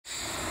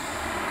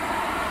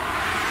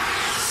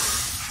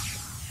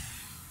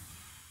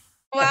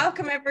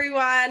Welcome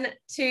everyone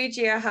to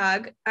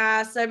GeoHug.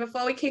 So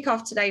before we kick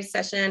off today's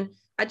session,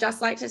 I'd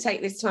just like to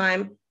take this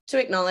time to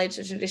acknowledge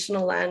the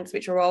traditional lands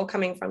which we're all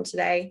coming from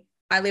today.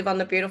 I live on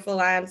the beautiful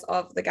lands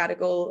of the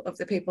Gadigal of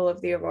the people of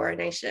the Aurora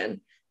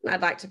Nation, and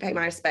I'd like to pay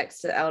my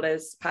respects to the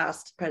elders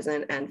past,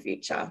 present and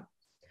future.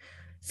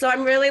 So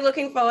I'm really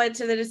looking forward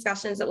to the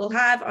discussions that we'll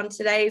have on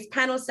today's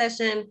panel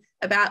session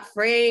about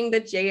freeing the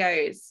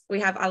geos.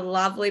 We have a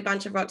lovely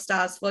bunch of rock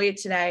stars for you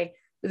today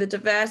with a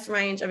diverse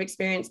range of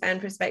experience and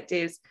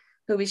perspectives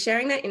who'll be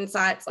sharing their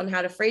insights on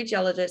how to free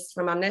geologists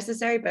from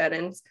unnecessary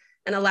burdens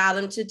and allow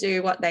them to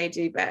do what they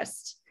do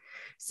best.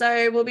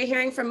 So we'll be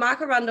hearing from Mark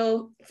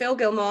Arundell, Phil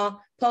Gilmore,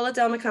 Paula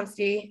Dell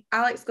McCumstie,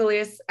 Alex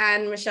Goulios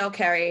and Michelle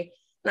Carey.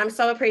 And I'm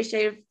so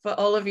appreciative for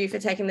all of you for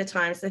taking the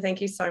time. So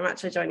thank you so much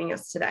for joining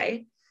us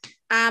today.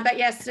 But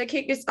yes, to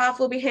kick this off,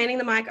 we'll be handing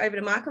the mic over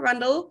to Mark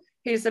Arundell,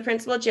 who's the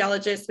Principal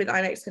Geologist with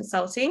IMEX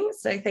Consulting.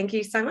 So thank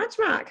you so much,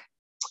 Mark.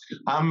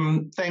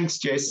 Thanks,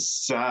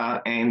 Jess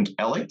and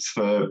Alex,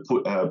 for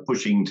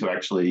pushing to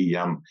actually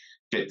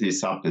get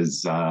this up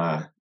as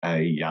a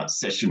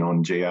session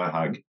on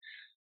GeoHug.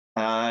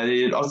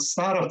 I'll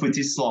start off with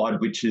this slide,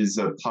 which is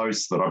a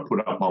post that I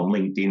put up on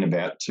LinkedIn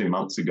about 2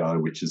 months ago,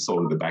 which is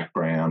sort of the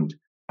background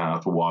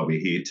for why we're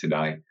here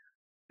today.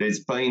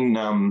 There's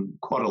been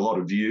quite a lot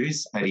of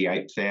views,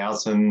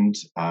 88,000.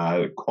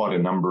 Quite a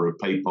number of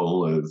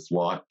people have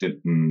liked it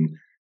and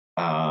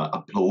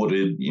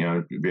applauded,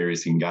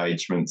 various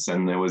engagements,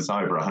 and there was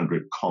over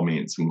 100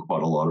 comments and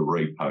quite a lot of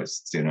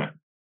reposts in it.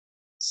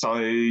 So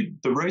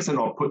the reason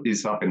I put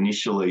this up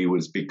initially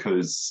was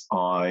because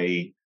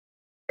I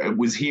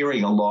was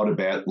hearing a lot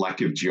about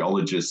lack of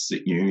geologists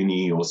at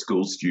uni or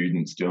school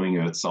students doing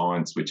earth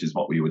science, which is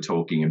what we were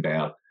talking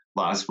about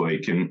last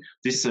week, and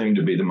this seemed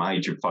to be the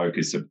major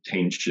focus of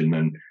attention.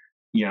 And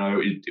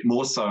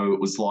more so, it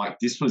was like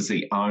this was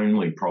the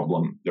only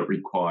problem that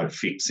required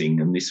fixing,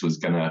 and this was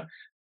going to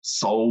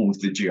solve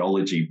the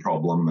geology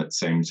problem that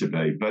seemed to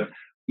be. But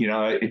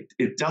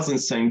it doesn't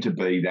seem to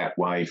be that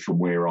way from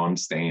where I'm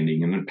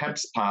standing, and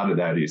perhaps part of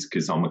that is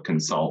because I'm a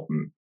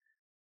consultant,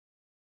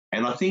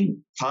 and I think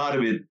part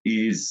of it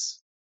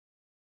is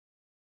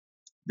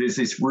there's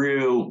this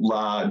real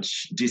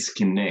large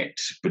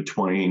disconnect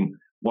between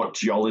what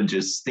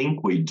geologists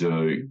think we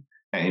do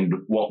and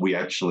what we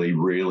actually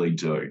really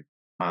do.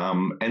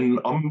 And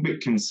I'm a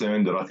bit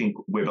concerned that I think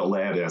we've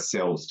allowed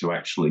ourselves to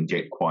actually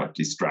get quite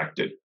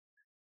distracted.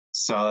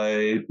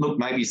 So, look,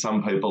 maybe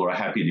some people are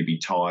happy to be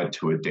tied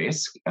to a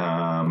desk,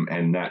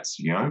 and that's,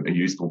 a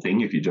useful thing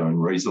if you're doing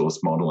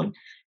resource modelling.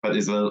 But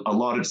there's a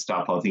lot of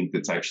stuff, I think,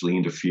 that's actually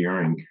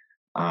interfering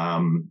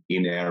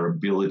in our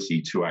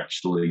ability to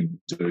actually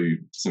do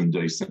some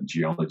decent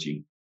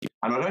geology.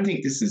 And I don't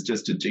think this is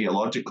just a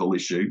geological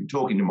issue.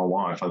 Talking to my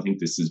wife, I think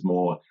this is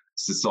more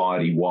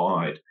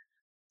society-wide.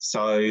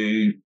 So,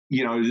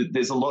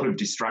 there's a lot of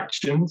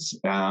distractions,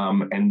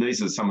 and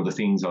these are some of the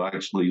things I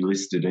actually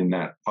listed in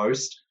that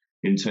post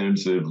in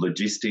terms of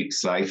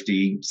logistics,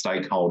 safety,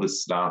 stakeholders,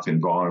 staff,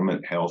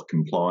 environment, health,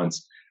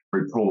 compliance,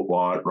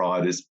 report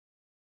writers.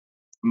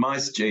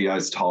 Most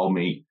geos told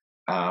me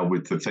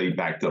with the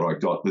feedback that I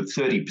got that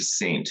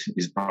 30%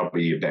 is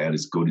probably about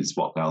as good as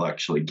what they'll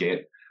actually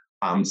get.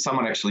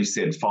 Someone actually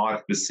said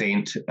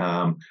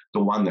 5%. The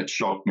one that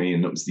shocked me,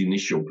 and it was the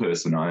initial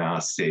person I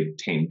asked, said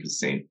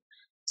 10%.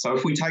 So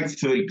if we take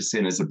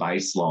 30% as a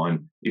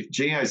baseline, if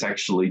geos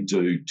actually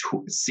do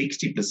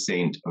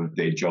 60% of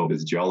their job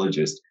as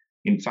geologists,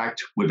 in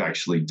fact, we've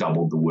actually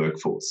doubled the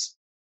workforce.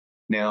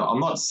 Now,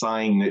 I'm not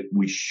saying that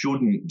we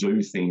shouldn't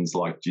do things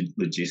like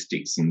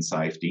logistics and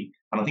safety,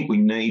 and I think we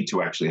need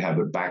to actually have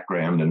a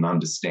background and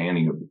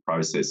understanding of the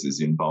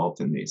processes involved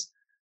in this.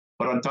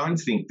 But I don't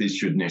think this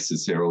should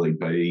necessarily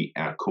be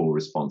our core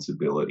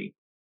responsibility.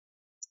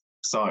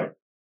 So,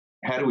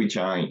 how do we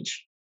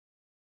change?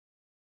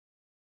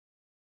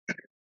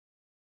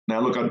 Now,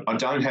 look, I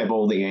don't have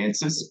all the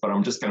answers, but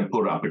I'm just going to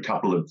put up a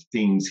couple of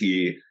things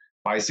here.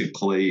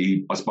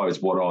 Basically, I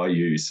suppose what I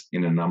use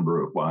in a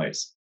number of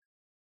ways.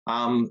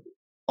 On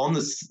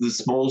the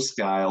small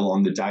scale,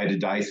 on the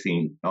day-to-day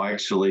thing, I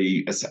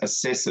actually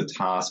assess a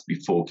task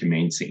before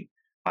commencing.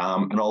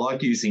 And I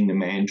like using the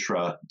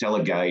mantra,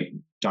 delegate,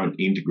 don't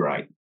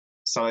integrate.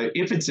 So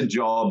if it's a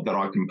job that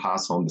I can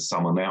pass on to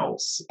someone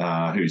else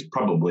who's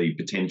probably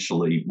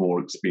potentially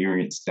more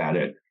experienced at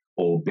it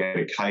or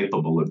better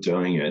capable of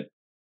doing it,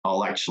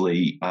 I'll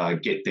actually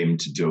get them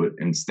to do it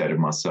instead of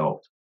myself.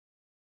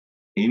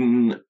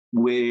 In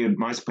where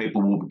most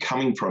people will be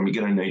coming from,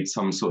 you're going to need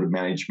some sort of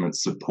management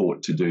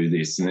support to do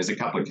this. And there's a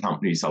couple of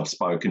companies I've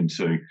spoken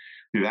to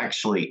who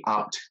actually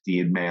upped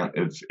the amount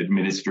of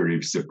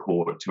administrative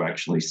support to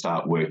actually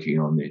start working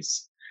on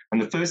this.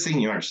 And the first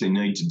thing you actually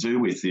need to do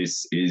with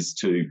this is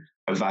to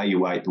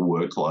evaluate the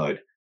workload.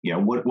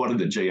 What are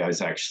the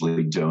geos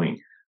actually doing?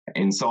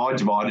 And so I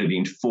divided it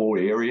into 4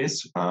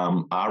 areas.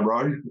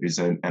 RO is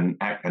an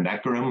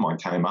acronym I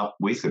came up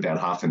with about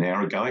half an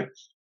hour ago.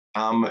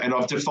 And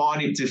I've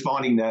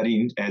defining that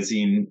as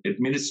in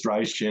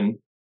administration,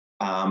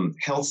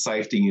 health,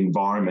 safety,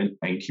 environment,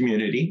 and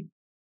community.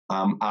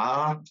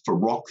 R for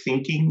rock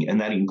thinking, and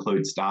that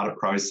includes data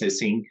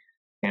processing,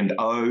 and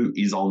O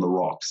is on the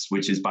rocks,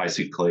 which is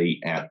basically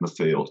out in the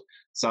field.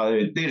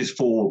 So there's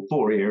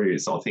four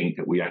areas I think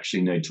that we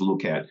actually need to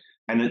look at.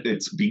 And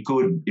it'd be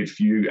good if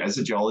you, as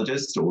a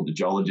geologist or the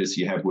geologists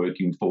you have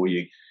working for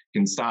you,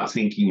 can start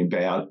thinking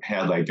about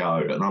how they go.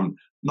 And I'm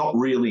not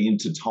really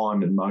into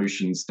time and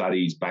motion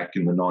studies back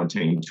in the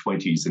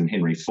 1920s and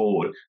Henry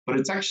Ford, but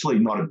it's actually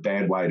not a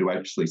bad way to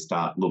actually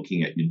start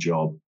looking at your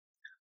job.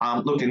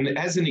 Look, and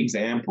as an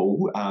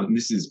example,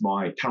 this is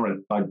my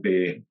current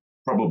bugbear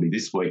probably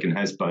this week and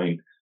has been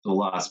for the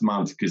last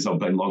month because I've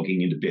been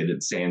logging into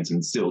bedded sands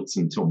and silts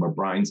until my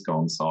brain's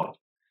gone soft.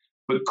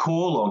 But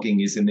core logging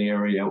is an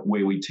area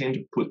where we tend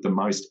to put the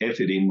most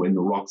effort in when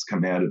the rocks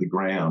come out of the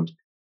ground,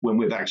 when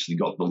we've actually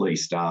got the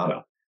least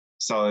data.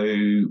 So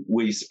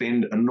we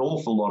spend an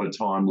awful lot of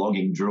time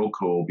logging drill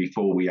core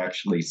before we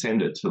actually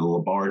send it to the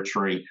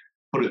laboratory,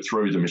 put it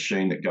through the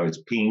machine that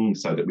goes ping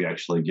so that we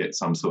actually get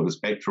some sort of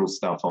spectral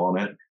stuff on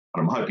it. And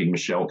I'm hoping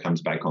Michelle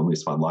comes back on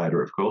this one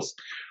later, of course.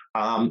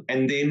 And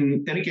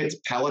then it gets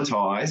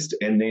palletized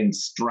and then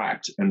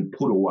strapped and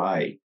put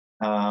away.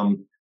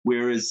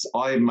 Whereas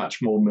I'm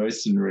much more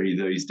mercenary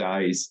these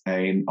days,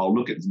 and I'll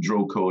look at the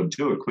drill core,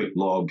 do a quick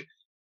log,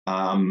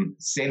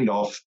 send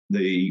off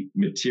the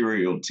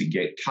material to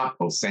get cut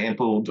or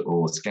sampled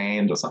or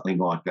scanned or something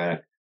like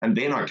that, and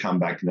then I come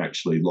back and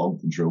actually log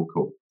the drill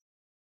core.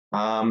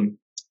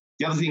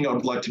 The other thing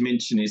I'd like to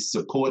mention is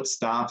support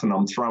staff, and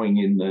I'm throwing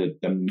in the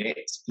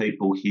METS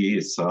people here.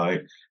 So,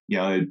 you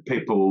know,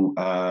 people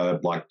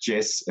like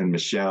Jess and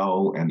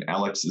Michelle and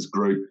Alex's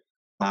group.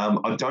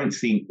 I don't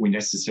think we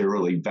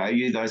necessarily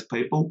value those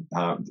people,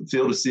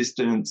 field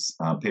assistants,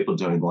 people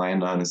doing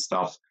landowner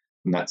stuff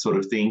and that sort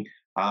of thing.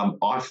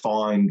 I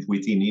find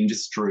within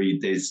industry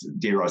there's,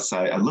 dare I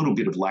say, a little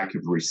bit of lack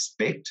of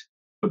respect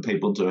for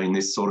people doing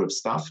this sort of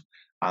stuff.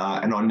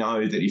 And I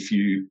know that if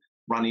you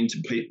run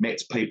into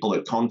METS people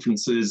at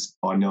conferences,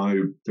 I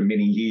know for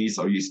many years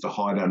I used to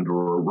hide under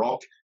a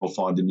rock or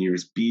find the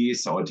nearest beer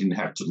so I didn't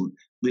have to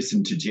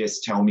listen to Jess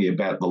tell me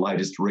about the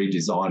latest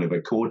redesign of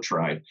a core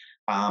tray.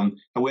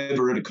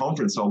 However, at a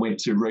conference I went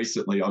to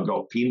recently, I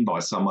got pinned by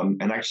someone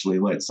and actually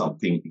learnt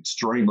something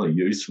extremely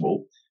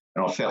useful.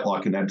 And I felt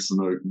like an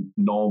absolute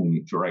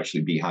nong for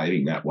actually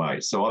behaving that way.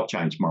 So I've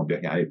changed my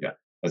behaviour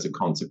as a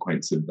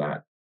consequence of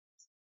that.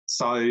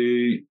 So,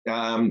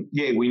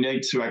 yeah, we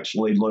need to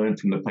actually learn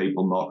from the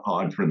people, not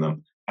hide from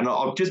them. And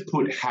I've just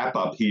put Hap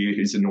up here,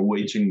 who's a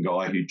Norwegian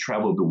guy who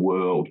travelled the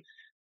world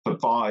for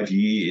 5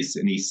 years,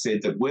 and he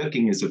said that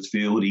working as a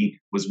fieldy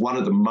was one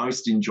of the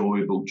most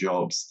enjoyable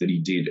jobs that he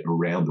did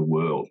around the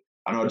world.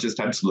 And I just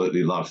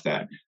absolutely love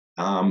that.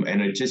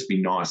 And it'd just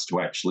be nice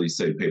to actually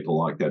see people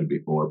like that a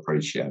bit more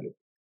appreciated.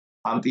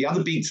 The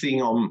other big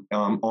thing I'm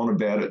on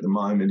about at the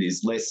moment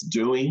is less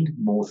doing,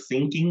 more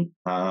thinking.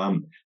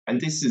 And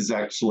this is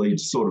actually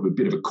sort of a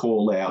bit of a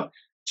call out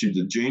to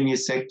the junior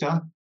sector.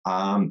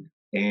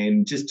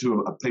 And just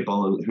to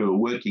people who are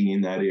working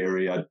in that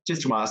area,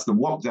 just to ask them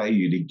what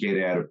value to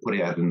get out of put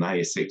out an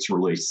ASX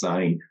release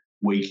saying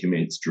we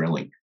commence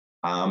drilling.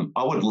 I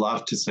would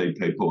love to see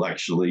people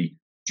actually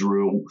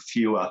drill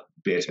fewer,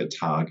 better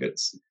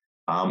targets.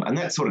 And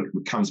that sort of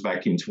comes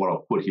back into what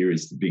I've put here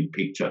is the big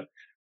picture.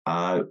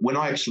 When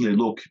I actually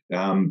look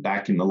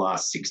back in the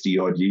last 60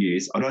 odd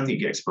years, I don't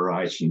think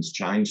exploration's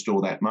changed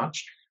all that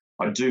much.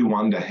 I do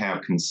wonder how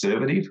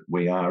conservative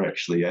we are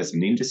actually as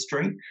an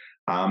industry.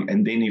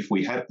 And then if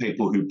we have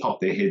people who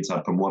pop their heads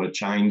up and want to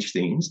change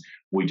things,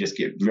 we just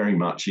get very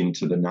much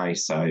into the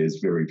naysayers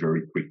very,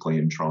 very quickly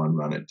and try and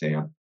run it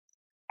down.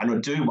 And I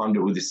do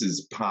wonder whether this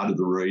is part of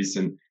the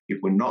reason, if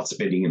we're not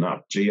spending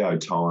enough geo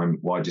time,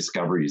 why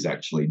discovery is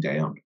actually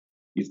down.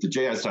 If the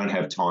geos don't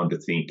have time to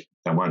think,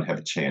 they won't have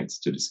a chance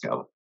to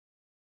discover.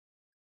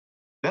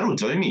 That'll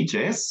do me,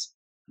 Jess.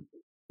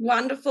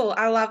 Wonderful.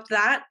 I loved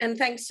that. And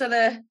thanks for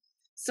the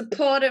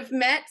supportive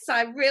METS.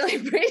 I really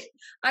appreciate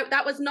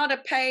that. Was not a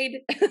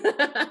paid,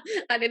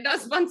 I did not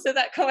sponsor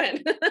that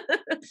comment,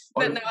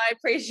 but no, I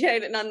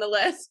appreciate it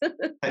nonetheless.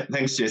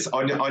 Thanks, Jess.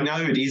 I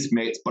know it is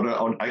METS, but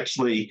I'm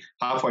actually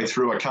halfway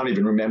through, I can't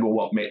even remember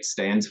what METS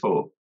stands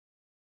for.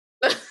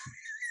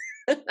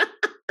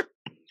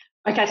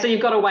 Okay, so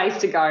you've got a ways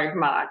to go,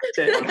 Mark.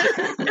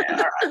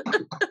 Yeah,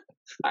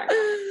 all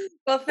right.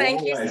 Well,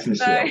 thank you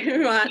so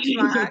much,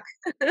 Mark.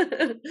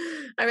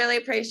 I really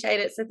appreciate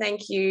it, so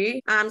thank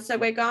you. So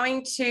we're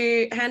going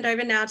to hand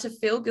over now to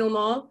Phil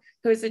Gilmore,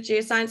 who is a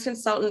geoscience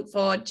consultant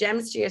for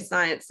GEMS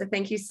Geoscience. So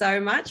thank you so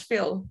much,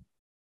 Phil.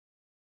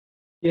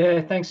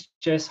 Yeah, thanks,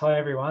 Jess. Hi,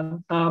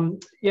 everyone.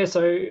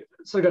 So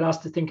I got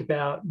asked to think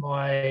about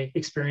my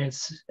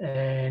experience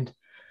and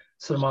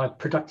sort of my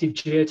productive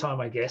geo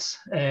time, I guess.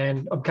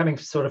 And I'm coming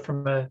sort of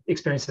from an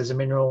experience as a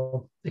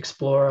mineral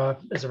explorer,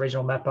 as a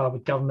regional mapper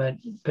with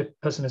government,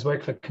 person who's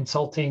worked for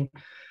consulting,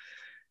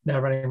 now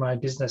running my own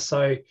business.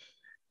 So,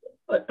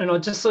 and I'm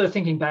just sort of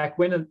thinking back,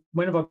 when have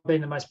I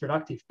been the most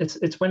productive?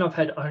 It's when I've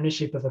had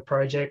ownership of a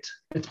project.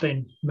 It's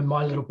been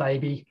my little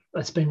baby.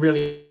 It's been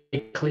really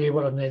clear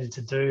what I've needed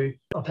to do.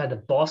 I've had a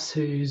boss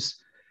who's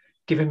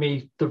given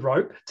me the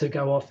rope to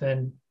go off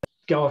in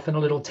a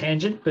little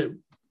tangent, but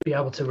be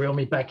able to reel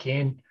me back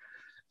in,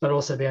 but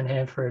also be on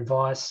hand for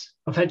advice.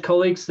 I've had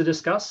colleagues to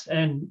discuss,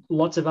 and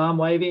lots of arm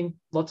waving,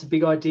 lots of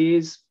big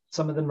ideas,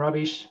 some of them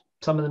rubbish,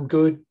 some of them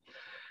good.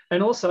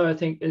 And also, I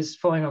think, is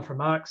following on from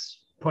Mark's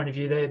point of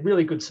view, they're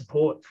really good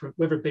support, for,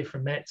 whether it be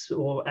from METs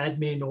or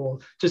admin, or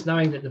just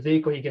knowing that the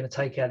vehicle you're going to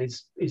take out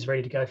is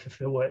ready to go for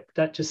field work.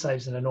 That just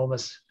saves an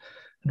enormous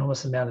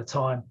amount of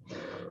time.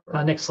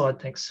 Next slide,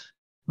 thanks,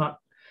 Mark.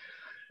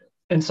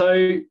 And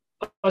so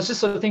I was just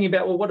sort of thinking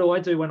about, well, what do I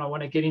do when I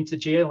want to get into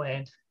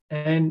geoland?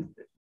 And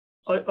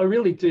I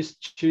really do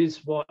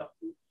choose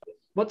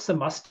what's the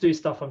must-do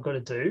stuff I've got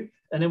to do,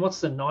 and then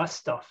what's the nice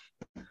stuff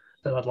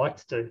that I'd like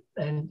to do.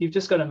 And you've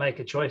just got to make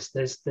a choice.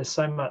 There's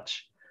so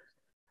much,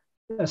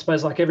 I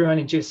suppose, like everyone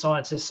in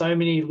geoscience, there's so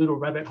many little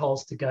rabbit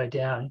holes to go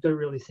down. You've got to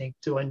really think,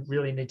 do I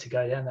really need to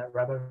go down that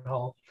rabbit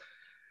hole?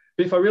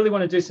 But if I really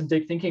want to do some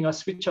deep thinking, I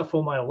switch off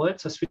all my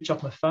alerts, I switch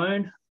off my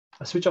phone,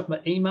 I switch off my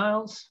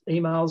emails.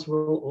 Emails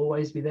will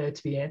always be there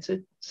to be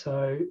answered.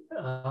 So,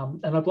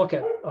 and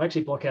I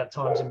actually block out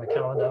times in my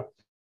calendar.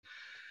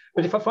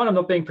 But if I find I'm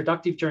not being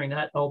productive during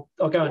that, I'll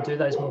go and do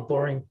those more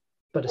boring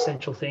but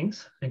essential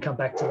things and come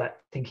back to that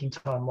thinking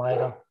time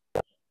later.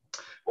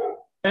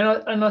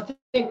 And I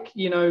think,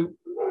 you know,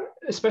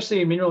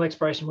 especially in mineral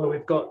exploration where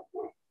we've got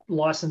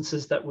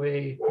licenses that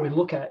we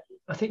look at,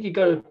 I think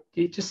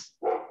it just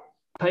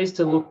pays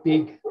to look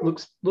big,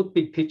 look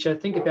big picture,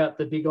 think about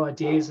the big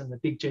ideas and the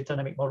big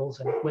geodynamic models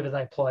and whether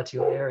they apply to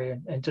your area,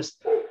 and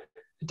just,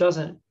 it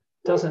doesn't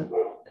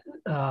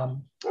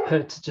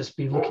hurt to just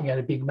be looking at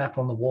a big map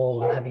on the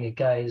wall and having a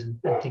gaze and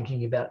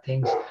thinking about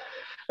things.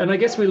 And I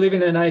guess we live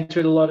in an age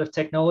with a lot of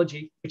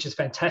technology, which is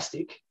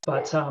fantastic,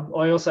 but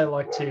I also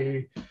like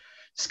to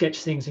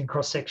sketch things in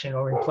cross-section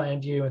or in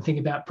plan view and think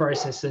about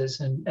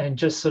processes, and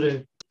just sort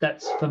of,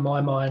 that's for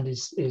my mind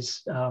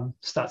is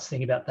starts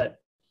thinking about that,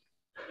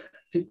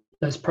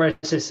 those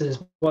processes,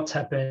 what's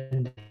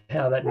happened,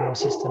 how that neural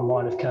system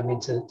might have come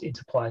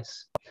into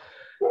place.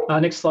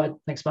 Next slide,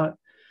 thanks, Mark.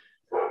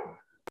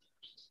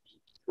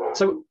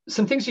 So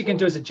some things you can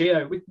do as a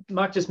geo,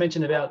 Mark just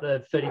mentioned about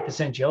the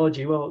 30%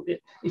 geology. Well,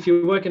 if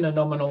you're working a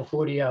nominal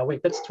 40-hour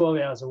week, that's 12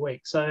 hours a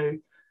week. So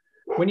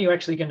when are you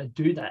actually going to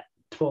do that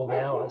 12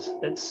 hours?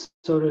 It's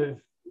sort of,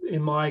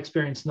 in my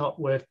experience, not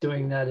worth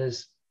doing that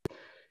as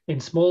in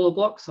smaller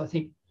blocks. I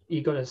think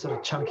you've got to sort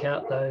of chunk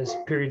out those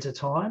periods of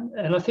time.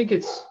 And I think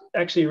it's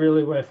actually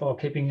really worthwhile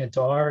keeping a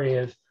diary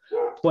of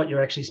what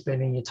you're actually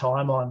spending your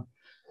time on,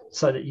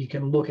 so that you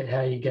can look at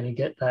how you're going to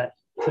get that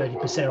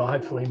 30% or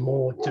hopefully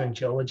more doing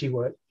geology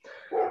work.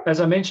 As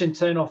I mentioned,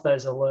 turn off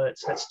those alerts.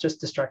 That's just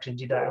distractions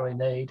you don't really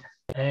need.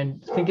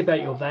 And think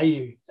about your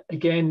value.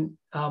 Again,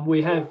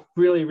 we have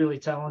really, really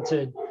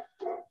talented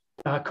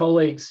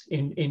colleagues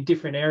in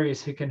different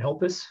areas who can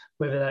help us,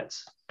 whether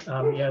that's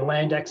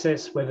land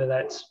access, whether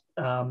that's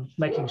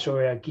making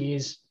sure our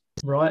gear's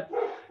right.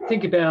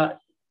 Think about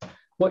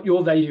what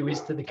your value is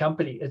to the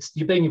company.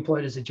 You're being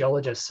employed as a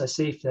geologist, so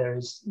see if there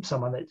is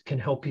someone that can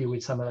help you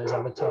with some of those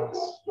other tasks.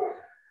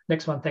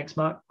 Next one, thanks,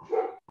 Mark.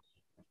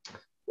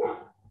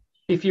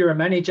 If you're a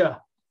manager,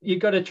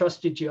 you've got to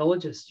trust your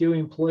geologists. You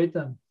employed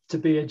them to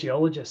be a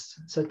geologist,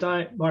 so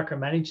don't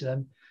micromanage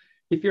them.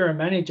 If you're a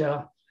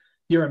manager,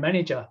 you're a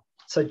manager.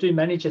 So do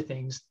manager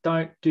things,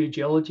 don't do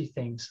geology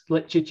things.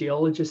 Let your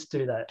geologists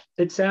do that.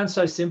 It sounds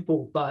so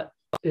simple, but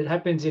it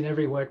happens in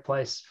every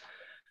workplace.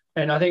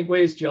 And I think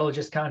we as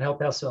geologists can't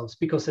help ourselves,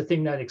 because the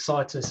thing that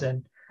excites us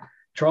and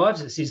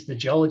drives us is the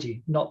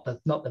geology, not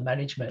the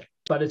management.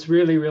 But it's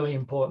really, really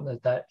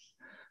important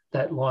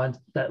that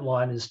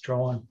line is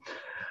drawn.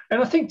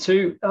 And I think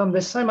too,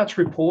 there's so much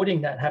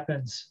reporting that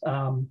happens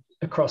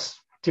across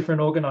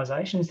different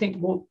organisations. Think,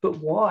 well, but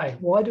why?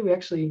 Why do we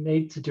actually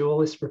need to do all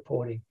this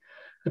reporting?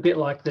 A bit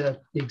like the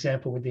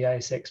example with the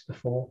ASX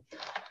before.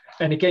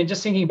 And again,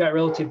 just thinking about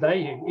relative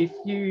value, if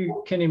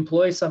you can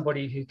employ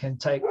somebody who can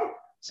take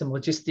some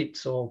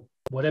logistics or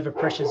whatever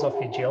pressures off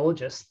your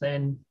geologist,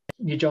 then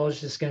your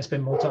geologist is going to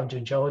spend more time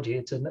doing geology.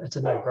 It's a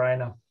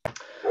no-brainer.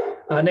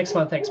 Next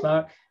one, thanks,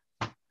 Mark.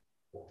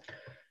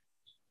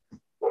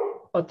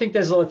 I think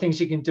there's a lot of things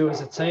you can do as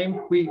a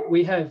team.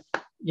 We have,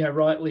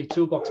 rightly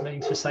toolbox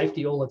meetings for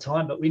safety all the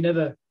time, but we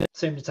never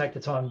seem to take the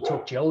time to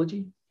talk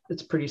geology.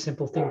 It's a pretty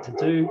simple thing to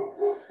do.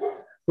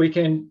 We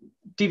can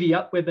divvy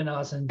up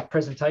webinars and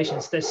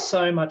presentations. There's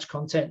so much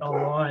content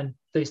online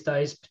these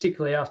days,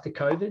 particularly after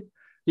COVID.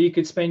 You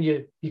could spend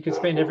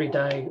every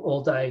day,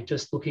 all day,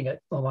 just looking at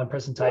online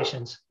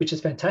presentations, which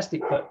is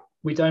fantastic, but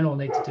we don't all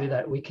need to do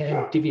that. We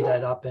can divvy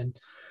that up and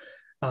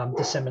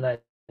disseminate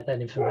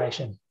that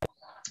information.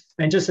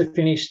 And just to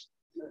finish,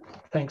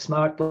 thanks,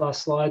 Mark,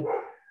 last slide.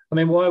 I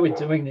mean, why we're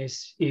doing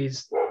this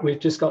is we've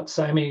just got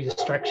so many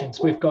distractions.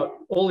 We've got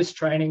all this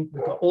training,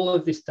 we've got all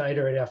of this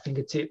data at our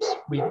fingertips.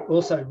 We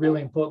also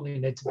really importantly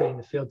need to be in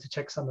the field to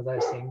check some of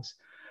those things.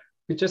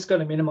 We've just got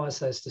to minimise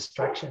those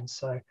distractions.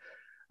 So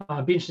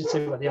I'd be interested to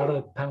see what the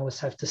other panelists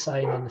have to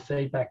say and then the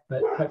feedback,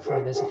 but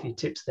hopefully there's a few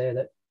tips there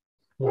that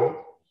will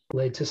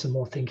lead to some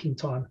more thinking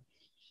time.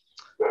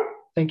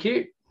 Thank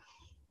you.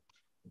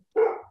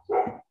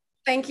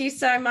 Thank you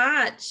so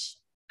much.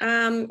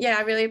 Yeah,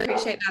 I really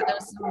appreciate that. There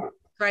was some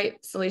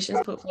great solutions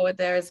put forward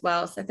there as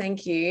well. So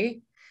thank you.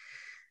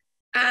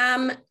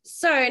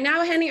 So now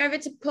we're handing over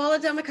to Paula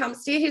Dell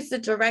McCumstie, who's the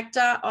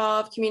Director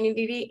of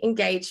Community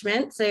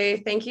Engagement. So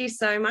thank you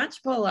so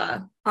much,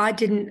 Paula. I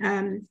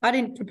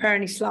didn't prepare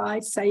any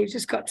slides, so you've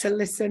just got to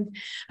listen.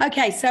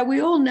 Okay, so we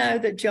all know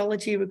that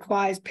geology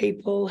requires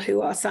people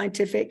who are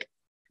scientific,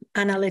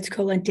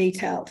 analytical, and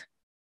detailed.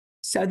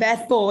 So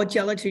therefore,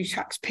 geology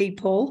attracts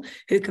people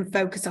who can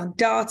focus on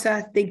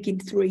data, think in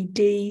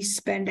 3D,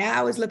 spend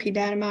hours looking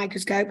down a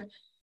microscope,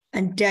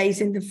 and days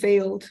in the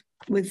field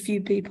with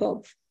few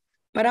people.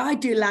 But I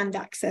do land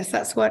access.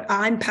 That's what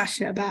I'm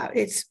passionate about.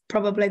 It's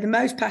probably the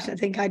most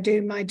passionate thing I do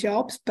in my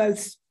jobs,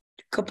 both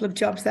a couple of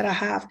jobs that I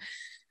have.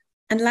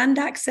 And land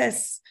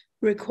access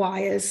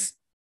requires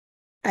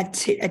a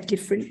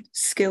different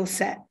skill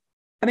set.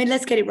 I mean,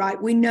 let's get it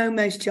right. We know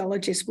most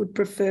geologists would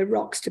prefer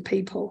rocks to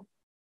people.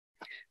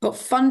 But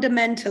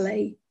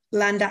fundamentally,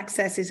 land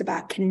access is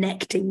about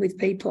connecting with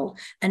people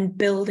and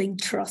building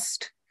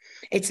trust.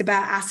 It's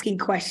about asking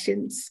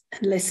questions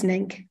and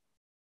listening,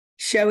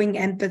 showing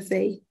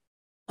empathy,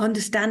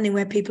 understanding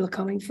where people are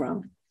coming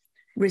from,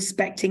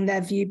 respecting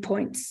their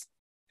viewpoints.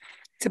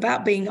 It's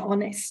about being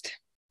honest.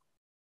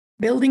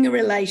 Building a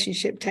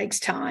relationship takes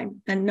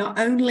time. And not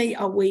only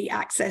are we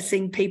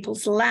accessing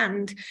people's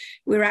land,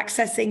 we're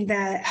accessing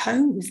their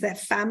homes, their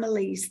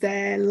families,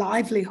 their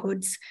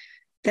livelihoods,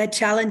 their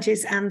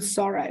challenges and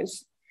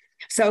sorrows.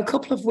 So a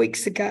couple of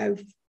weeks ago,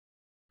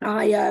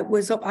 I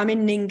was up, I'm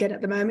in Ningen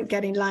at the moment,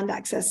 getting land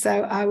access.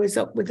 So I was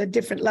up with a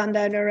different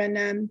landowner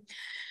and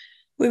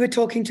we were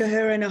talking to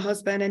her and her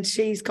husband, and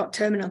she's got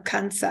terminal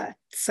cancer.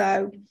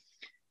 So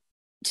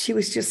she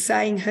was just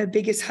saying her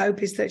biggest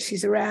hope is that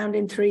she's around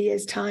in 3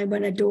 years' time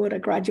when her daughter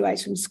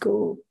graduates from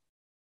school.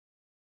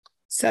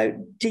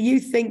 So do you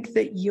think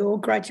that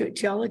your graduate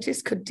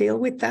geologist could deal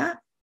with that?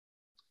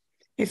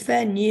 If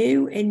they're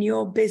new in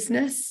your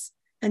business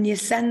and you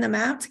send them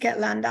out to get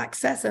land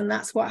access, and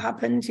that's what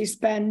happens, you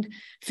spend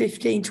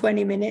 15,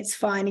 20 minutes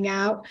finding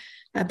out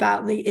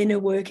about the inner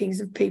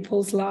workings of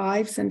people's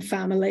lives and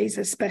families,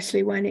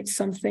 especially when it's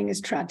something as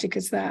tragic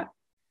as that.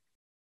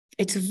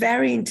 It's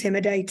very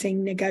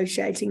intimidating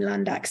negotiating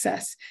land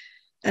access.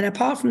 And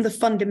apart from the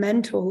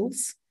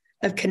fundamentals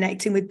of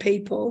connecting with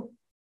people,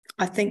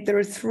 I think there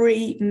are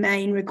three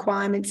main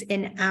requirements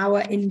in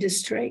our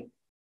industry.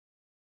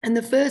 And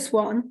the first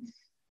one,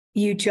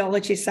 you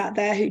geologists out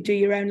there who do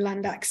your own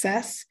land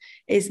access,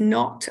 is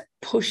not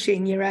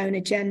pushing your own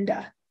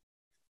agenda.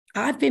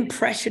 I've been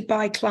pressured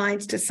by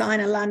clients to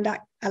sign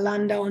a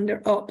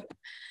landowner up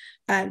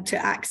to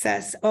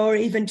access, or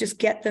even just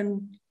get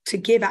them to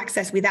give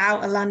access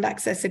without a land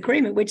access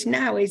agreement, which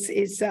now is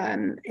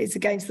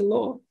against the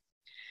law.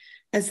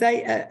 And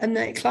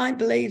the client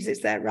believes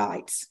it's their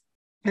rights,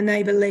 and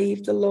they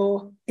believe the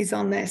law is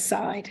on their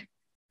side.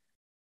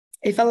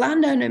 If a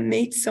landowner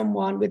meets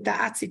someone with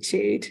that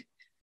attitude,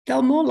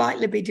 they'll more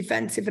likely be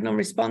defensive and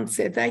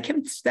unresponsive. They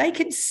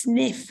can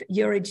sniff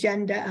your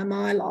agenda a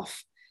mile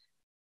off.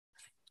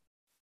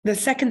 The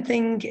second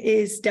thing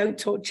is don't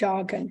talk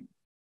jargon.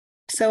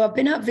 So I've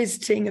been out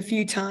visiting a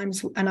few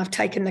times and I've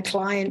taken the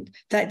client.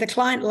 The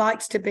client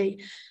likes to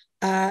be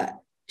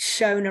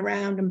shown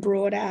around and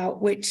brought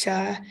out, which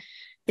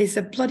is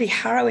a bloody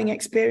harrowing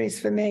experience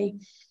for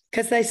me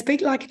because they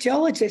speak like a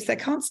geologist. They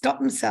can't stop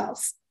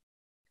themselves.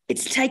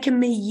 It's taken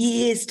me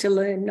years to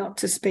learn not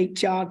to speak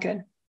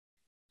jargon.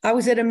 I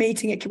was at a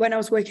meeting when I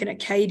was working at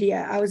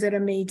Cadia. I was at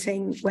a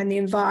meeting when the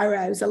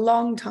Enviros, a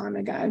long time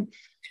ago,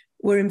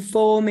 were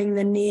informing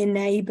the near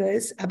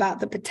neighbours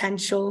about the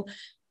potential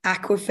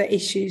aquifer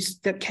issues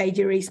that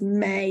Cadia East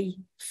may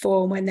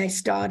form when they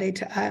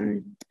started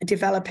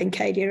developing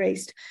Cadia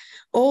East.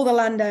 All the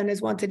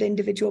landowners wanted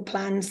individual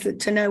plans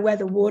to know where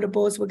the water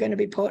bores were going to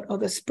be put or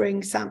the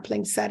spring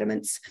sampling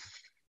sediments.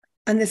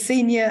 And the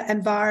senior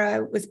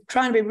Enviro was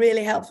trying to be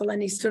really helpful,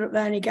 and he stood up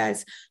there and he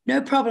goes, "No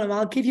problem,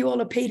 I'll give you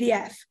all a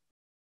PDF."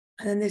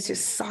 And then there's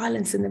just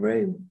silence in the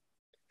room.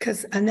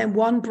 And then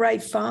one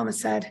brave farmer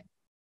said,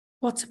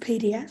 "What's a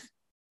PDF?"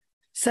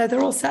 So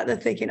they're all sat there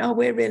thinking, "Oh,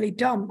 we're really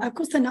dumb." Of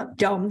course, they're not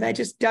dumb. They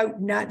just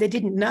don't know. They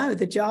didn't know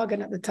the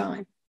jargon at the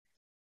time.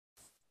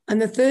 And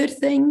the third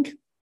thing,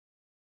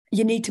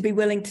 you need to be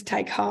willing to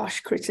take harsh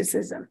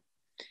criticism.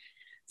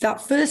 That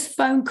first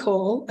phone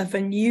call of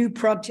a new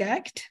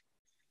project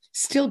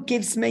still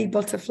gives me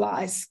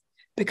butterflies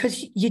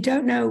because you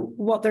don't know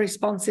what the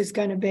response is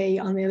going to be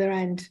on the other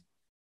end.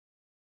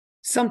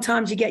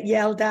 Sometimes you get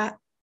yelled at,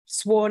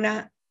 sworn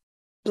at,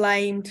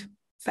 blamed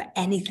for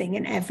anything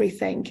and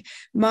everything.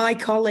 My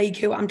colleague,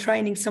 who I'm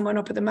training someone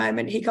up at the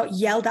moment, he got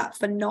yelled at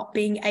for not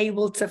being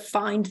able to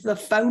find the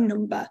phone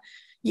number.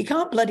 You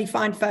can't bloody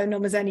find phone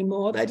numbers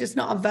anymore. They're just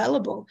not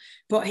available.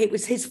 But it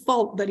was his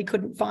fault that he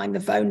couldn't find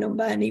the phone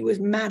number, and he was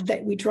mad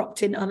that we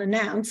dropped in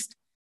unannounced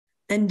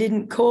and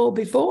didn't call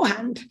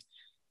beforehand.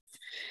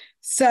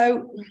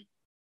 So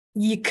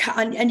you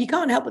can't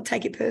help but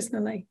take it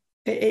personally.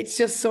 It's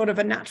just sort of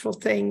a natural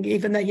thing.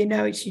 Even though you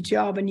know it's your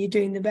job and you're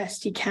doing the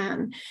best you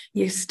can,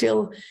 you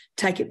still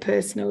take it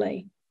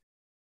personally.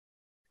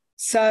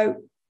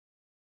 So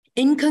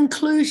in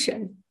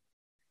conclusion,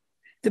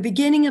 the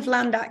beginning of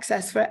land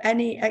access for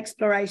any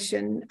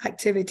exploration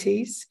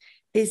activities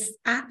is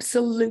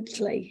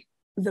absolutely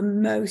the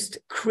most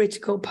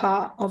critical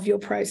part of your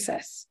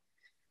process.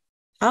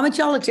 I'm a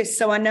geologist,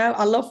 so I know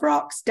I love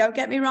rocks. Don't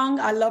get me wrong,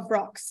 I love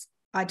rocks.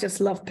 I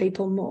just love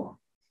people more.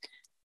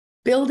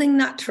 Building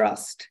that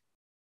trust,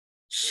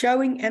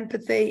 showing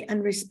empathy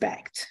and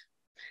respect,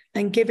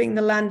 and giving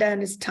the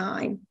landowners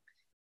time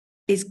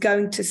is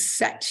going to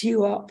set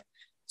you up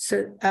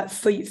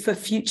for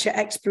future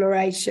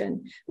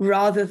exploration,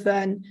 rather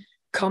than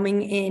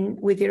coming in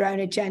with your own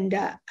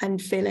agenda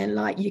and feeling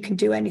like you can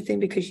do anything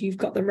because you've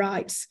got the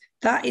rights.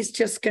 That is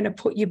just going to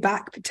put you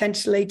back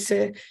potentially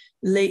to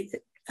the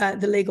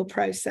legal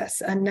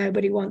process, and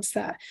nobody wants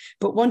that.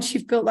 But once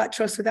you've built that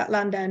trust with that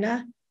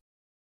landowner,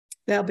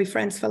 they'll be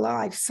friends for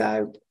life.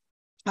 So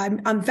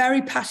I'm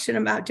very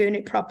passionate about doing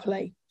it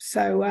properly.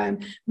 So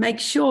make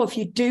sure if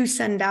you do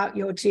send out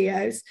your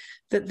geos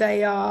that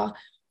they are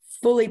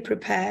fully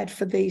prepared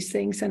for these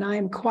things. And I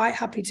am quite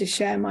happy to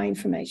share my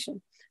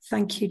information.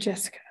 Thank you,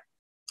 Jessica.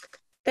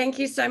 Thank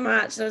you so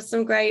much. There's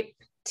some great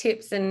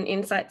tips and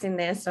insights in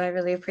there, so I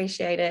really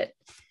appreciate it.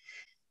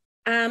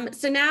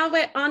 So now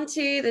we're on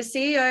to the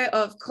CEO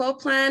of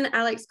CorePlan,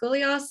 Alex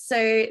Goulios.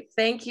 So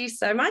thank you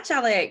so much,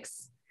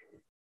 Alex.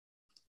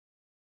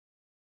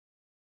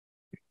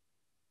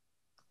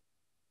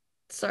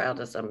 Sorry, I'll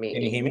just unmute.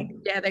 Can you hear me?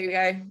 Yeah, there we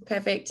go.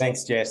 Perfect.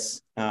 Thanks,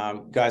 Jess.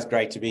 Guys,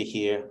 great to be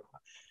here.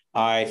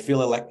 I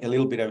feel like a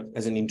little bit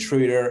as an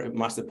intruder. I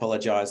must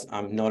apologise.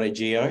 I'm not a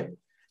geo.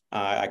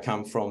 I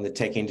come from the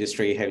tech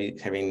industry,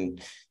 having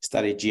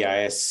studied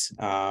GIS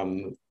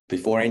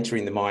before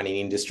entering the mining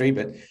industry.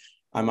 But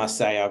I must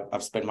say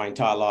I've spent my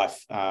entire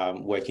life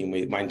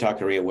my entire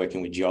career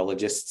working with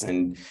geologists.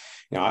 And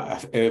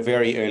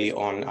very early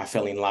on, I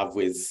fell in love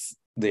with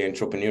the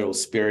entrepreneurial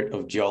spirit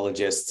of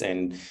geologists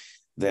and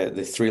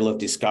the thrill of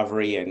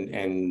discovery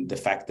and the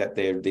fact that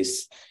they're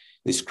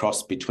this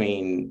cross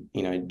between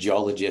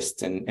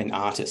geologists and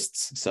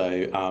artists.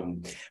 So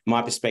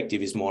my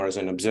perspective is more as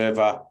an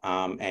observer,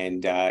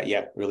 and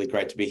really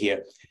great to be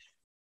here.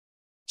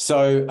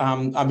 So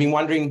I've been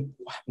wondering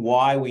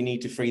why we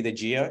need to free the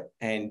geo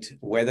and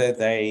whether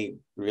they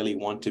really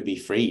want to be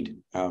freed.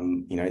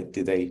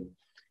 Do they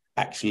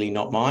actually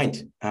not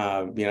mind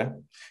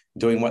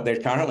doing what they're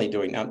currently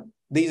doing?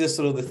 These are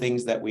sort of the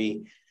things that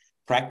we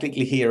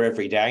practically hear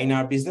every day in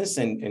our business,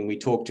 and we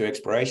talk to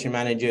exploration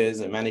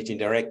managers and managing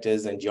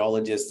directors and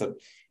geologists,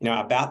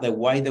 about the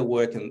way they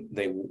work and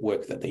the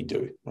work that they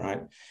do,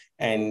 right?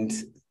 And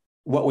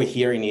what we're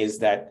hearing is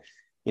that,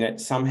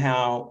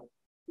 somehow,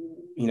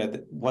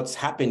 what's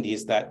happened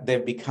is that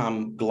they've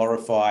become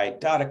glorified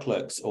data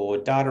clerks or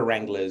data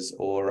wranglers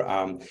or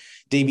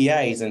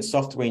DBAs and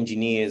software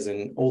engineers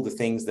and all the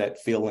things that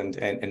Phil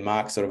and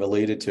Mark sort of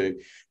alluded to.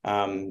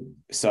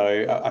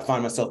 So I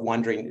find myself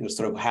wondering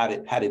sort of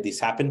how did this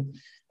happen?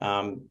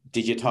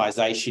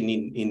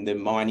 Digitization in the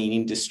mining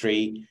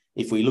industry.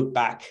 If we look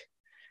back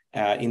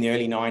in the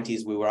early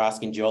 90s, we were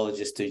asking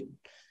geologists to,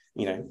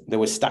 they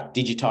were stuck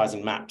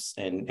digitizing maps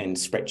and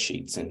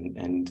spreadsheets.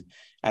 And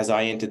as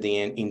I entered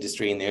the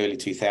industry in the early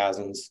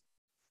 2000s,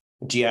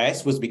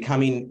 GIS was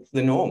becoming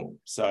the norm.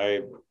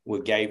 So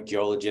we gave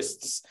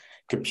geologists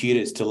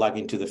computers to lug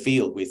into the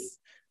field with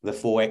the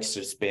 4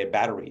 extra spare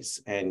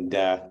batteries. And,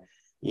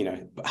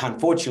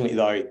 unfortunately,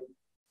 though,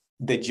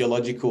 the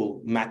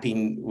geological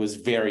mapping was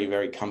very,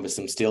 very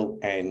cumbersome still,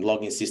 and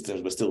logging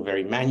systems were still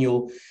very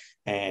manual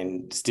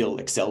and still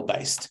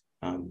Excel-based.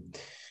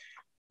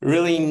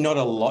 Really not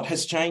a lot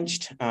has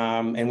changed,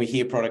 and we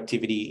hear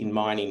productivity in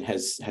mining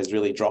has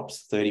really dropped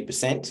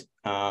 30%.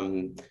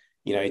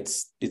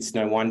 It's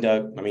no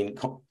wonder. I mean,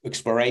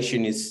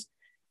 exploration is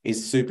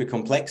super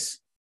complex.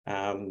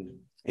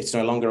 It's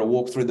no longer a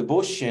walk through the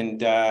bush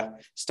and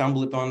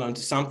stumble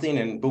onto something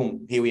and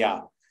boom, here we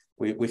are.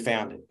 We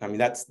found it. I mean,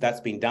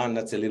 that's been done.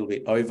 That's a little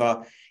bit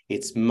over.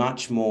 It's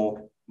much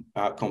more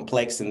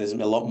complex, and there's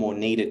a lot more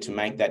needed to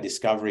make that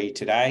discovery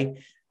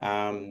today.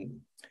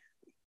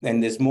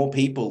 And there's more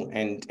people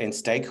and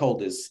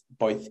stakeholders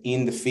both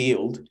in the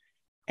field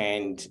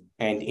and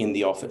in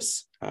the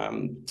office.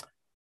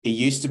 It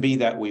used to be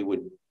that we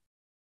would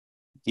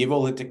give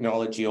all the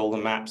technology, all the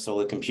maps, all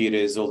the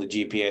computers, all the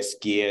GPS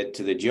gear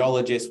to the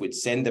geologists. We'd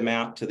send them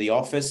out to the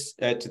office,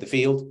 to the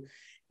field,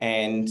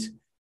 and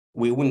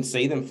we wouldn't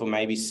see them for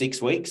maybe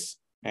 6 weeks,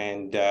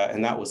 and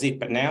that was it.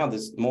 But now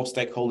there's more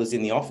stakeholders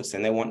in the office,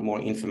 and they want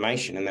more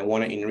information, and they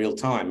want it in real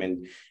time.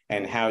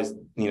 And how is,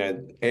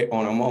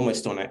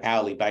 almost on an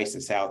hourly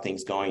basis, how are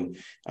things going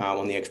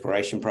on the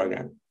exploration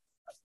program?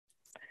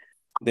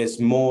 There's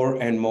more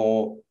and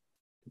more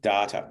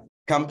data.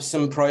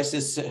 Cumbersome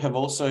processes have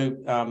also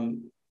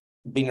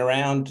been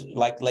around,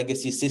 like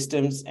legacy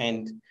systems,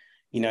 and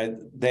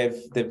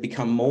they've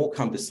become more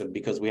cumbersome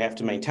because we have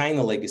to maintain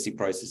the legacy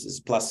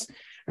processes. Plus,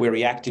 we're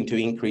reacting to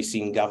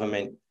increasing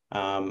government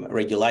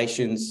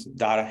regulations,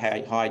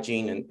 data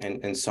hygiene,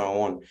 and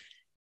so on.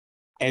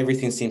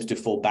 Everything seems to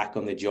fall back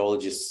on the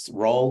geologist's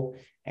role,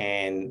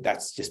 and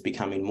that's just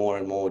becoming more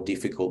and more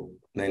difficult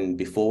than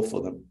before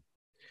for them.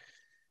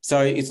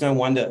 So it's no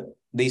wonder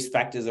these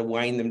factors are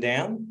weighing them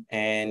down,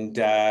 and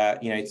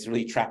it's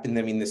really trapping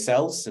them in the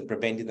cells and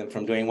preventing them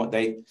from doing what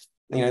they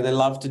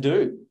love to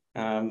do,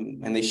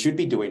 and they should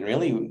be doing,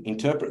 really: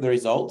 interpret the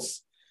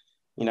results,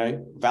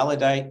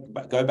 validate,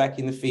 go back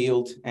in the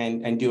field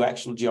and do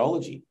actual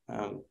geology.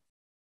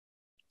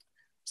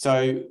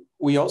 So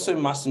we also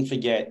mustn't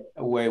forget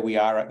where we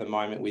are at the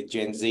moment with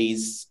Gen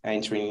Zs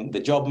entering the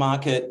job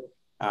market.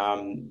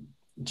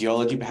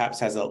 Geology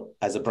perhaps as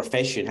a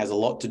profession has a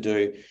lot to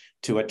do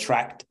to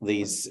attract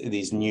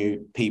these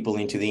new people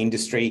into the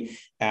industry.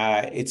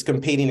 It's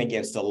competing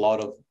against a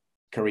lot of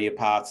career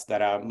paths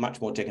that are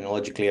much more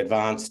technologically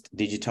advanced,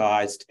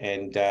 digitized,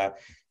 and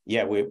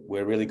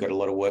we've really got a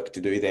lot of work to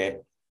do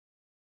there.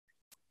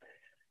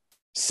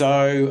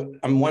 So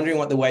I'm wondering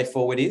what the way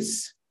forward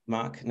is.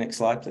 Mark, next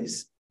slide,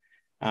 please.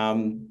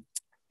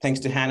 Thanks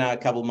to Hannah a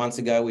couple of months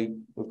ago, we've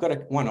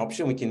got one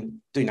option. We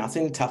can do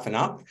nothing, toughen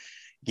up,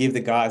 give the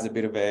guys a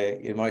bit of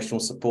an emotional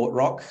support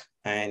rock,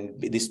 and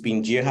this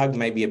being GeoHug,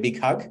 maybe a big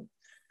hug.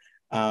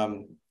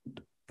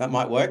 That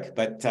might work,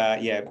 but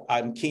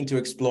I'm keen to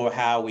explore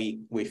how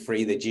we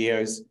free the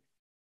geos.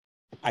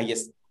 I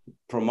guess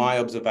from my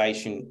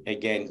observation,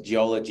 again,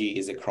 geology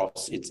is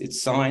across,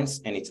 it's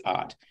science and it's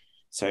art.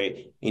 So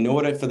in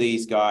order for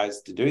these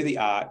guys to do the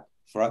art,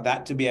 for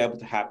that to be able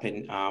to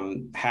happen,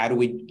 how do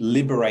we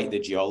liberate the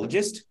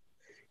geologist?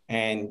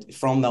 And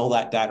from all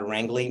that data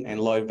wrangling and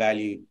low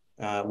value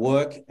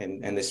work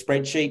and the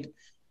spreadsheet,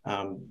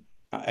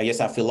 I guess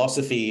our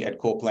philosophy at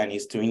Corplan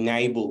is to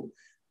enable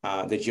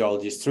the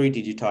geologist through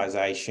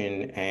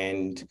digitization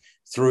and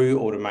through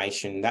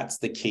automation. That's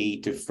the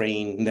key to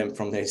freeing them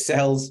from their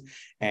cells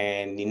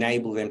and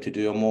enable them to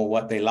do more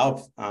what they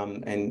love,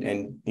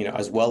 and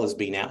as well as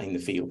being out in the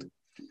field.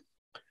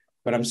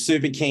 But I'm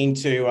super keen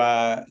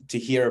to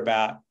hear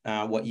about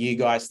what you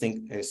guys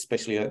think,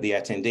 especially the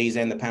attendees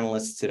and the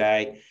panelists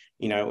today,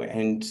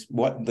 and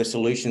what the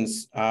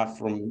solutions are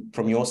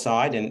from your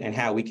side and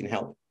how we can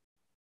help.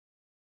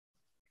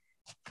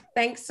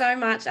 Thanks so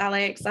much,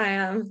 Alex.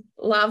 I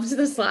loved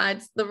the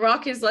slides. The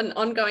rock is an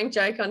ongoing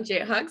joke on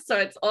GeoHug, so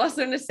it's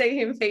awesome to see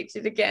him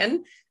featured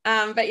again.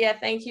 But yeah,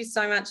 thank you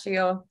so much for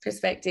your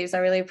perspectives. I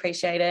really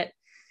appreciate it.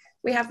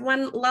 We have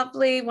one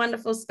lovely,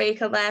 wonderful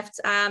speaker left,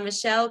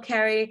 Michelle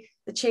Carey,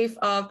 the Chief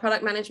of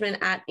Product Management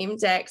at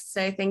IMDEX.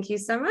 So thank you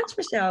so much,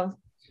 Michelle.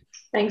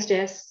 Thanks,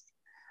 Jess.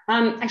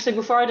 Actually,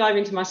 before I dive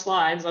into my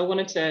slides, I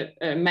wanted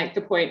to make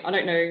the point. I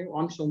don't know,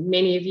 I'm sure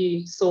many of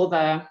you saw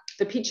the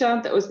picture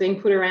that was being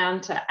put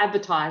around to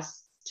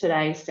advertise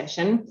today's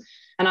session.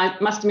 And I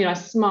must admit, I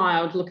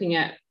smiled looking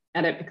at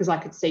it because I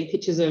could see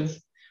pictures of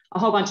a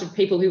whole bunch of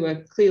people who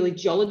were clearly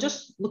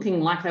geologists,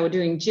 looking like they were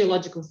doing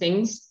geological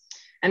things.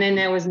 And then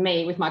there was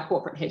me with my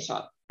corporate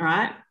headshot, all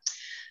right?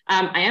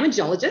 I am a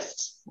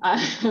geologist.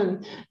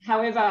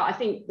 However, I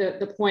think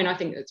the point I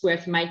think that's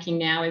worth making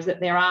now is that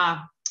there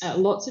are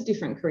lots of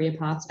different career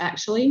paths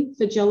actually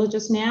for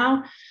geologists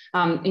now,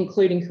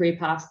 including career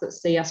paths that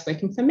see us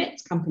working for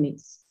METS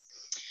companies.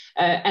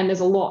 And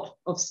there's a lot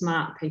of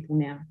smart people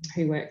now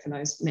who work for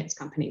those METS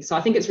companies. So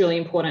I think it's really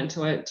important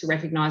to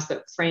recognise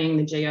that freeing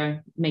the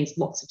geo means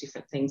lots of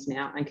different things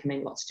now and can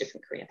mean lots of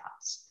different career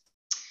paths.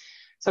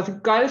 So if we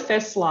go to the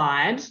first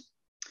slide,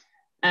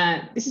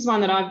 this is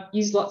one that I've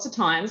used lots of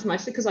times,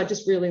 mostly because I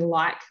just really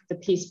like the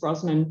Pierce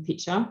Brosnan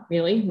picture,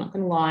 really, I'm not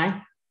going to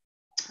lie.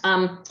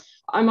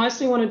 I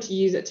mostly wanted to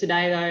use it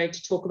today, though,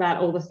 to talk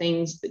about all the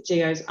things that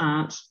geos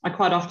aren't. I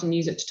quite often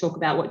use it to talk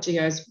about what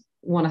geos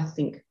want to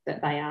think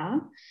that they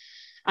are.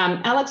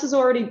 Alex has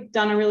already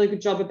done a really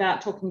good job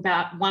about talking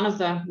about one of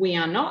the we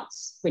are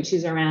nots, which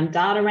is around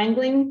data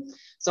wrangling.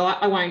 So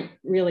I won't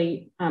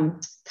really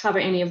cover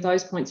any of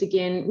those points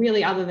again,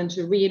 really, other than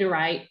to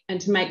reiterate and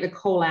to make the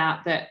call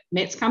out that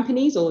METS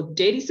companies, or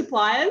dirty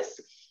suppliers,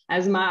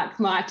 as Mark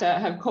might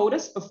have called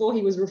us before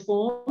he was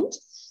reformed,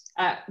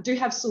 do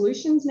have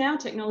solutions now.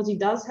 Technology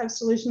does have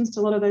solutions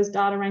to a lot of those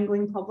data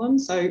wrangling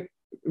problems. So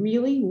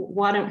really,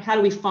 how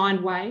do we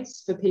find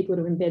ways for people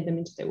to embed them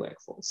into their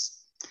workforce?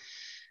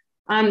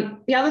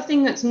 The other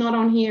thing that's not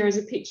on here is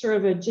a picture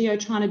of a geo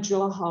trying to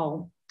drill a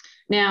hole.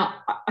 Now,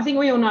 I think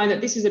we all know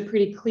that this is a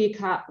pretty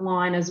clear-cut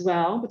line as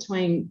well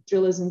between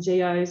drillers and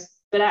geos,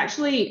 but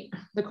actually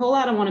the call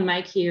out I want to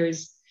make here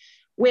is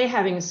we're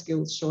having a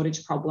skills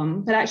shortage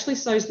problem, but actually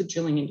so is the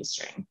drilling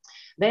industry.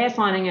 They're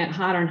finding it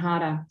harder and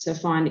harder to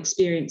find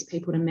experienced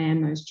people to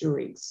man those drill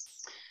rigs.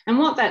 And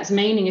what that's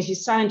meaning is you're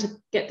starting to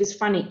get this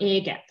funny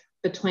air gap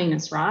between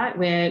us, right?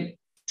 Where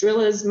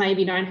drillers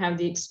maybe don't have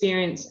the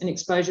experience and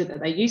exposure that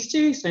they used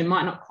to, so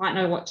might not quite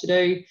know what to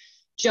do.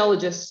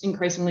 Geologists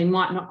increasingly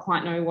might not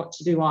quite know what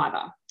to do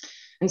either.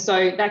 And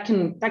so that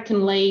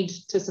can lead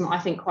to some, I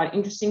think, quite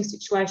interesting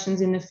situations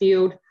in the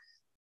field.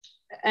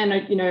 And,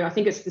 I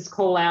think it's this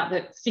call out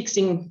that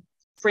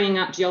freeing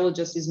up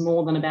geologists is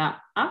more than about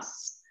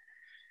us.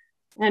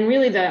 And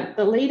really the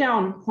lead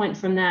on point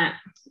from that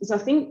is I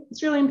think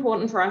it's really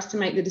important for us to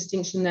make the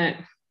distinction that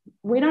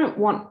we don't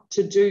want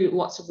to do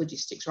lots of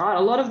logistics, right?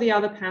 A lot of the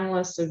other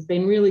panelists have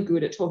been really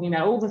good at talking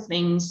about all the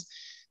things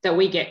that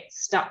we get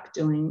stuck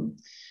doing.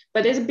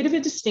 But there's a bit of a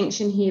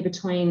distinction here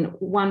between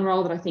one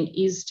role that I think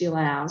is still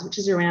ours, which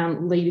is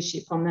around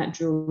leadership on that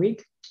drill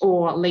rig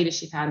or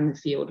leadership out in the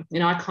field. You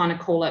know, I kind of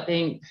call it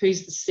being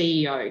who's the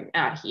CEO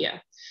out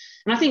here.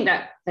 And I think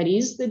that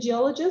is the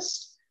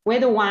geologist. We're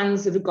the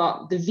ones that have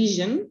got the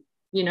vision,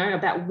 you know,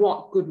 about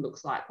what good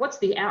looks like. What's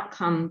the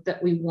outcome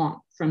that we want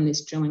from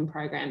this drilling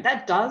program?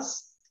 That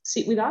does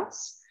sit with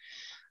us.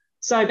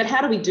 So, but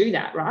how do we do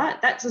that,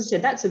 right? That's, as I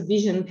said, that's a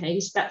vision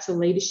piece. That's a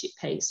leadership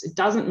piece. It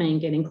doesn't mean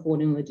getting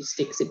caught in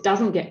logistics. It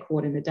doesn't get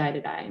caught in the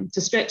day-to-day.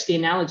 To stretch the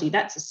analogy,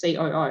 that's a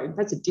COO.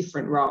 That's a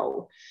different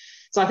role.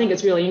 So I think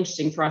it's really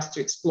interesting for us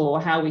to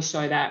explore how we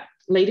show that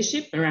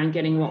leadership around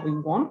getting what we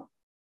want,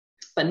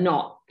 but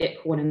not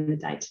get caught in the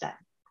day-to-day.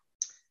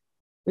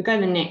 We'll go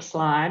to the next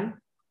slide.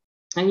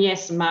 And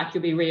yes, Mark,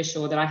 you'll be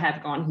reassured that I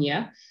have gone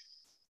here.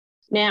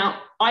 Now,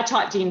 I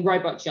typed in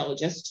robot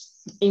geologist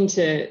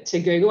into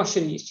Google. I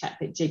should have used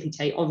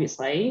ChatGPT,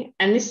 obviously.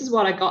 And this is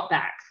what I got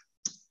back.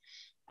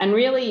 And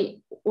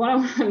really,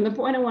 the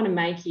point I want to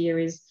make here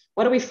is,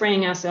 what are we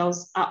freeing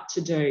ourselves up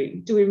to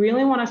do? Do we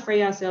really want to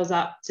free ourselves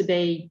up to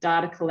be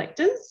data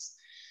collectors?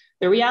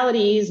 The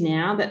reality is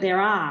now that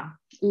there are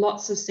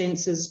lots of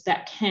sensors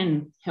that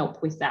can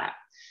help with that.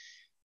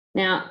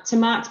 Now, to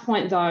Mark's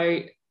point,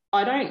 though,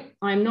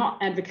 I'm not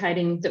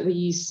advocating that we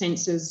use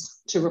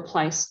sensors to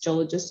replace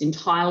geologists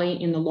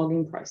entirely in the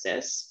logging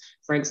process,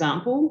 for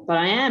example, but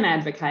I am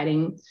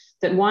advocating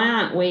that why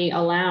aren't we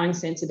allowing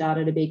sensor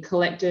data to be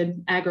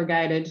collected,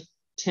 aggregated,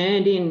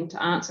 turned in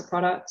to answer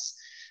products,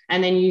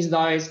 and then use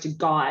those to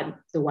guide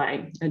the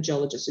way a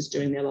geologist is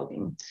doing their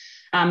logging.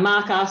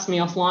 Mark asked me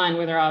offline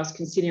whether I was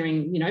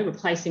considering, you know,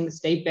 replacing the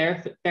Steve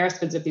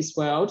Beresfords of this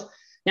world.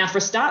 Now, for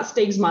a start,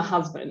 Steve's my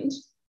husband.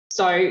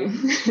 So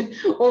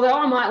although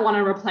I might want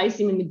to replace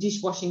him in the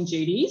dishwashing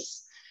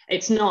duties,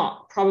 it's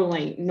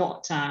probably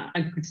not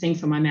a good thing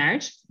for my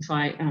marriage if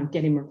I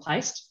get him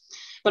replaced.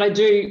 But I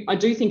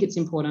do think it's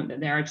important that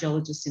there are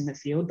geologists in the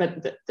field,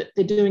 but that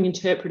they're doing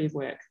interpretive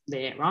work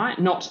there, right?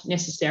 Not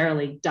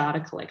necessarily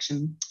data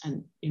collection.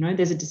 And, you know,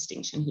 there's a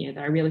distinction here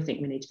that I really think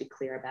we need to be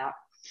clear about.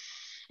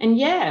 And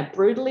yeah,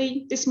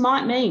 brutally, this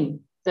might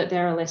mean that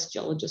there are less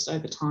geologists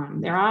over time.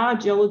 There are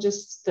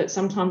geologists that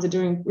sometimes are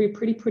doing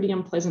pretty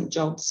unpleasant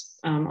jobs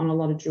on a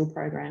lot of drill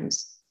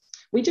programs.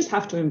 We just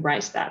have to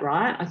embrace that,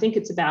 right? I think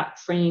it's about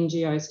freeing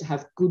geos to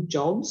have good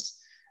jobs,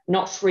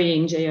 not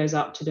freeing geos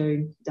up to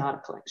do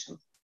data collection.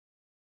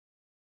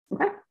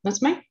 Okay,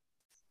 that's me.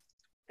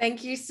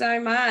 Thank you so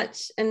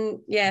much. And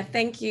yeah,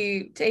 thank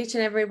you to each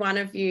and every one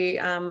of you.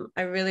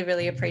 I really,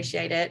 really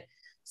appreciate it.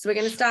 So we're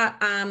going to start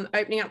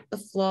opening up the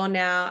floor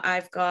now.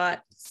 I've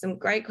got some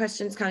great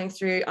questions coming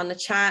through on the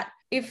chat.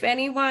 If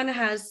anyone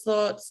has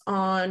thoughts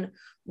on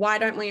why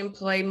don't we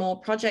employ more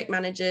project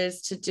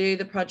managers to do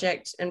the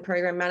project and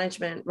program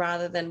management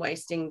rather than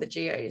wasting the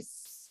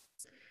geos?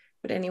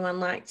 Would anyone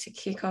like to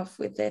kick off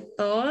with their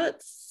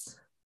thoughts?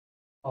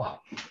 Oh,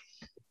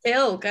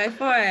 Phil, go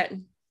for it.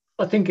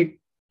 I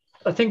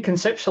think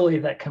conceptually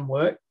that can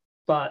work,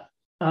 but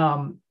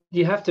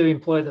you have to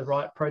employ the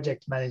right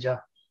project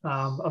manager.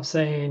 I've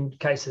seen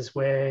cases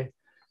where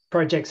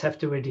projects have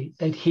to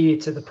adhere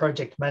to the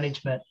project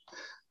management,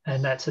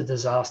 and that's a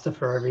disaster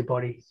for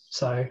everybody.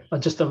 So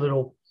just a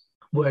little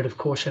word of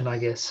caution, I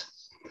guess.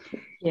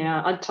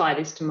 Yeah, I'd tie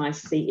this to my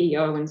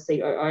CEO and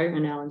COO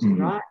analogy,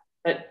 right?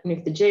 But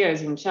if the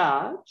geo's in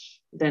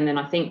charge, then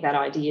I think that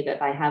idea that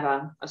they have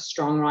a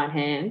strong right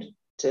hand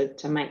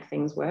to make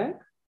things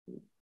work.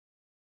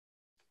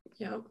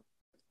 Yeah.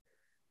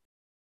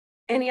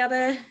 Any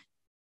other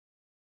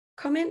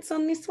comments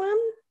on this one?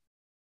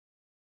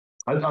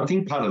 I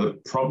think part of the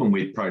problem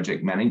with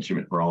project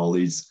management role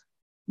is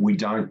we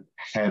don't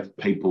have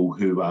people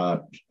who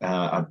have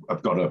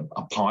got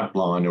a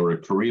pipeline or a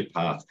career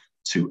path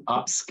to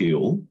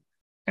upskill,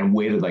 and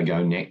where do they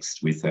go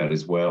next with that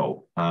as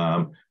well?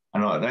 And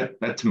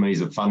that to me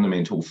is a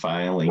fundamental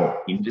failing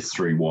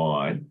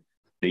industry-wide.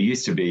 There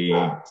used to be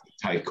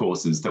take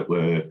courses that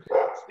were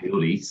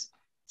fieldies.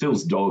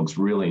 Phil's dog's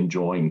really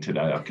enjoying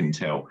today, I can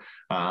tell.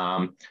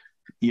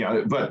 You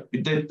know, but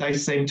they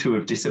seem to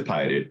have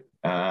dissipated.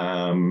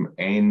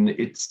 And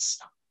it's,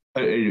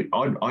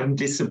 I'm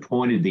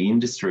disappointed the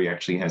industry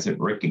actually hasn't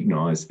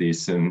recognised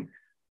this and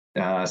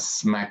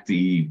smacked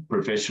the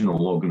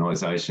professional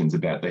organisations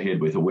about the head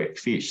with a wet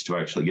fish to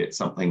actually get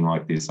something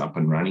like this up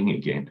and running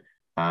again.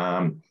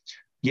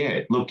 Yeah,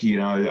 look, you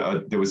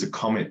know, there was a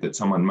comment that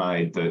someone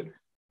made that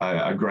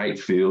a great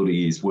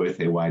fieldy is worth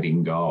their weight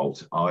in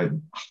gold.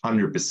 I'm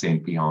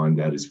 100% behind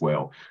that as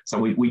well. So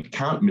we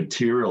can't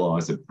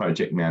materialise a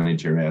project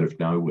manager out of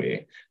nowhere.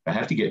 They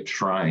have to get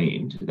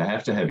trained, they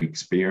have to have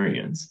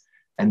experience,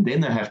 and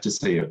then they have to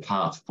see a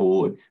path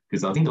forward,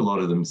 because I think a lot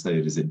of them see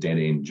it as a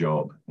dead-end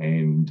job.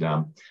 And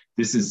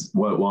this is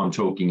why I'm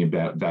talking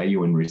about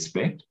value and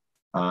respect.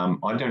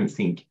 I don't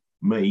think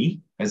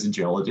me as a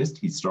geologist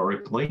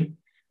historically,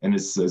 and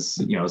as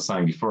you know, I was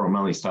saying before, I'm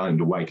only starting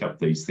to wake up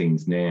to these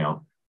things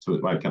now.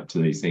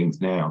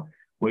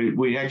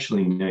 We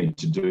actually need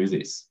to do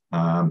this.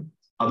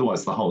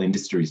 Otherwise, the whole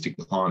industry is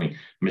declining.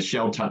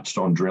 Michelle touched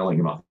on drilling,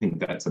 and I think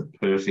that's a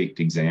perfect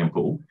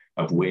example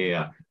of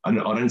where I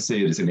don't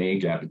see it as an air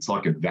gap. It's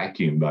like a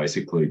vacuum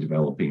basically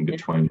developing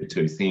between the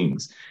two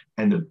things.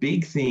 And the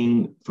big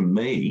thing for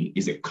me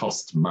is it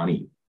costs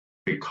money,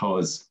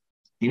 because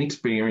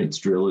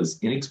inexperienced drillers,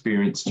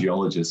 inexperienced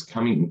geologists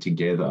coming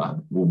together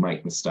will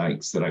make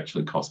mistakes that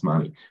actually cost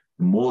money.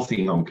 The more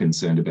thing I'm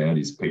concerned about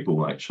is people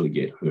will actually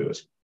get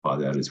hurt by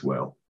that as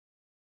well.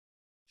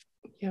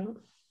 Yeah.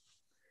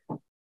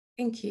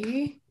 Thank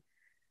you.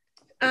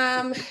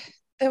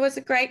 There was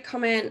a great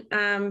comment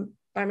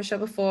by Michelle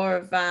before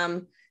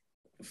of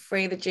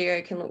free the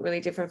geo can look really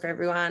different for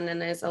everyone,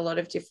 and there's a lot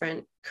of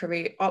different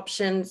career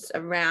options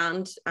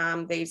around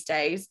these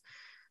days.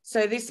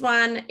 So this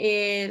one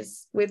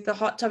is with the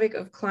hot topic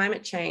of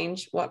climate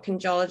change. What can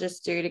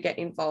geologists do to get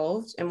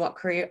involved, and what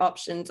career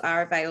options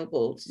are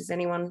available? Does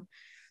anyone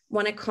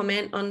want to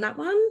comment on that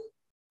one?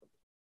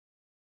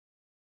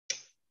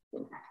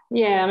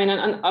 Yeah, I mean,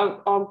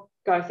 I'll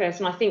go first,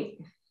 and I think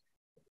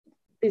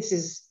this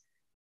is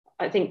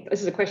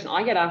a question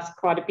I get asked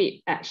quite a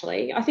bit,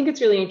 actually. I think it's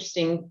really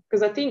interesting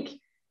because I think,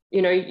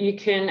 you know, you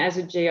can, as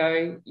a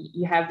geo,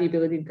 you have the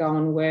ability to go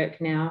and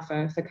work now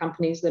for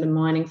companies that are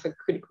mining for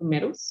critical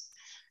metals.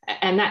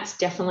 And that's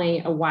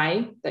definitely a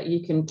way that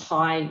you can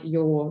tie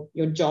your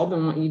job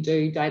and what you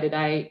do day to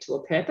day to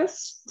a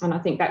purpose. And I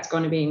think that's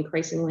going to be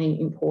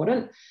increasingly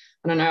important.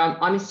 I don't know,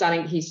 I'm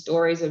starting to hear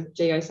stories of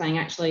geo saying,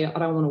 actually, I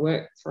don't want to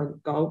work for a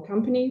gold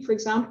company, for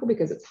example,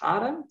 because it's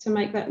harder to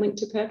make that link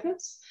to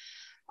purpose.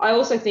 I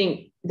also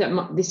think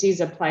that this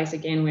is a place,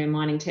 again, where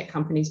mining tech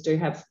companies do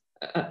have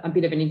a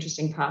bit of an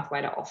interesting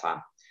pathway to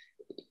offer.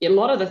 A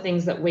lot of the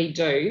things that we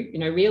do, you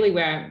know, really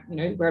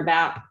we're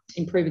about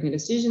improving the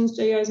decisions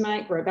geos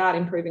make, we're about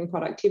improving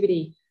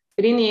productivity.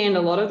 But in the end,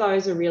 a lot of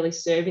those are really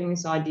serving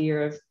this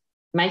idea of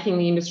making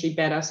the industry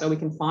better so we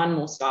can find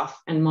more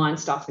stuff and mine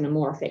stuff in a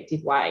more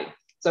effective way.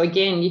 So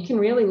again, you can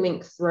really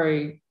link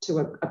through to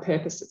a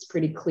purpose that's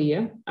pretty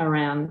clear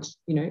around,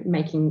 you know,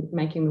 making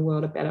the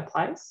world a better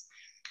place.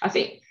 I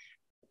think,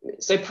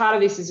 so part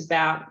of this is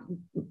about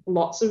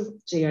lots of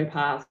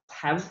geopaths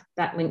have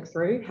that link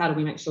through. How do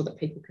we make sure that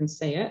people can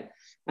see it?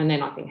 And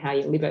then I think how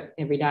you live it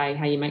every day,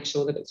 how you make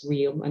sure that it's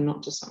real and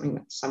not just something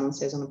that someone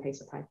says on a piece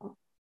of paper.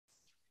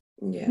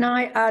 Yeah. Can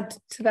I add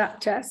to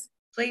that, Jess?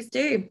 Please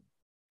do.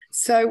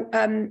 So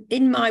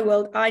in my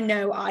world,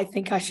 I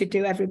think I should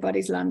do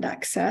everybody's land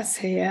access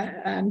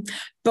here,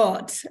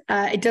 but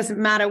it doesn't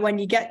matter when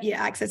you get your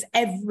access.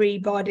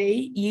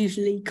 Everybody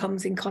usually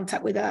comes in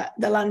contact with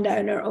the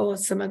landowner or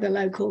some of the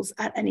locals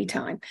at any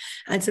time.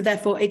 And so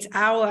therefore, it's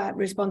our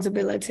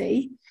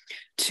responsibility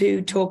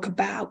to talk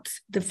about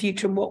the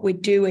future and what we're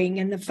doing,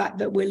 and the fact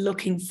that we're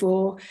looking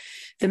for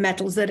the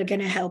metals that are going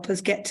to help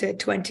us get to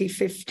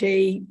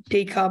 2050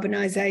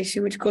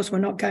 decarbonisation, which of course we're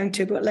not going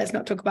to, but let's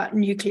not talk about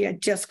nuclear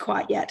just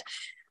quite yet.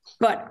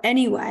 But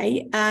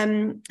anyway,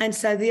 and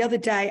so the other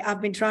day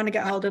I've been trying to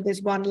get hold of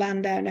this one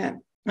landowner,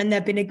 and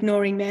they've been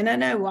ignoring me, and I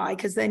know why,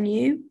 because they're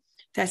new,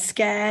 they're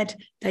scared,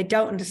 they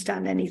don't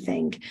understand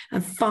anything.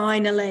 And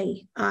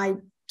finally, I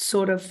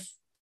sort of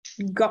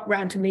got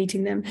round to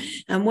meeting them,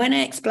 and when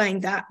I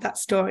explained that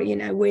story, you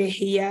know, we're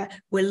here,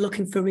 we're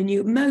looking for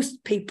renewable.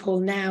 Most people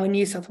now in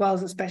New South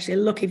Wales especially are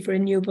looking for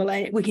renewable.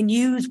 We can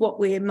use what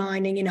we're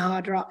mining in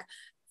hard rock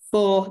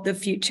for the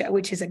future,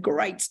 which is a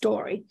great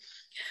story.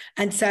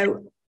 And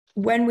so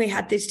when we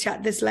had this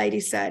chat, this lady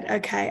said,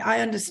 okay,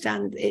 I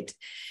understand it.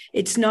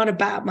 It's not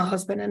about my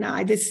husband and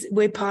I.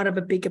 We're part of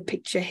a bigger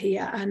picture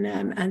here,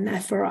 and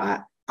therefore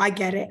I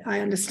get it, I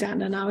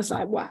understand. And I was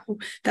like, wow,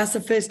 that's the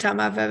first time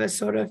I've ever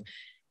sort of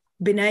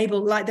been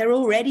able, like, they're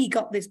already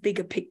got this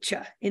bigger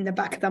picture in the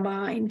back of their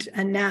mind,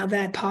 and now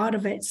they're part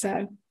of it.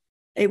 So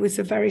it was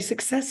a very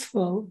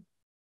successful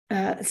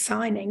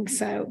signing.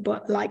 So,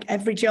 but like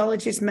every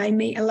geologist may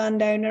meet a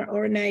landowner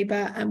or a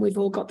neighbour, and we've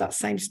all got that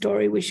same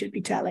story we should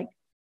be telling.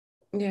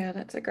 Yeah,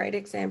 that's a great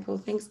example.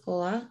 Thanks,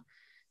 Paula.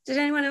 Did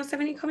anyone else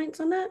have any comments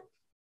on that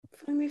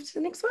before we move to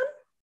the next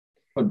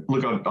one?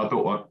 Look, I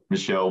thought what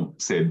Michelle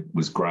said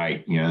was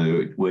great. You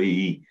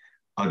know,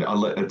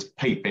 it's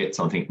Pete Betts,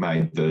 I think,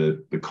 made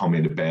the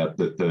comment about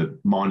that the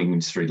mining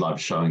industry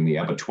loves showing the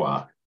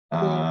abattoir.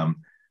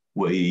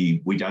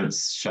 We don't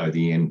show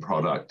the end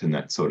product and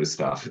that sort of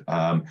stuff.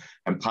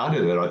 And part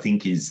of it, I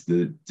think, is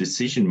the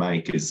decision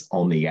makers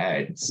on the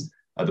ads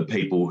are the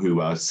people who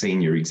are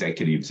senior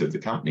executives of the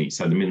company.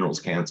 So the Minerals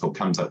Council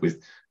comes up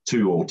with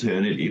two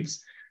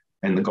alternatives,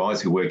 and the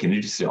guys who work in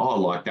industry say, oh, I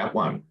like that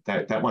one.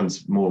 That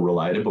one's more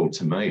relatable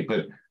to me.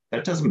 But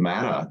that doesn't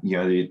matter.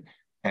 You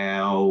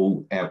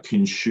know, our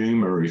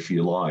consumer, if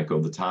you like,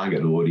 or the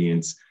target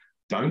audience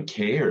don't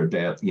care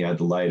about, you know,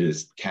 the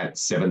latest Cat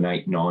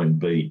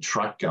 789B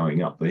truck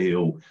going up the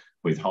hill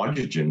with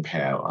hydrogen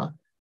power.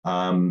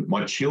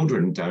 My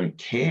children don't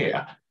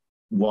care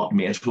what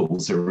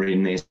metals are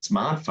in their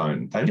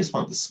smartphone. They just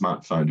want the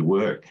smartphone to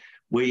work.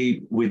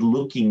 We're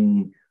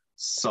looking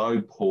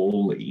so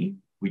poorly.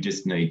 We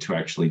just need to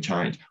actually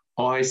change.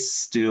 I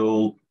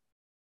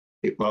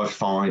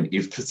find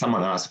if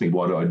someone asks me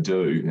what I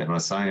do, and I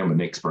say I'm an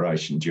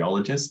exploration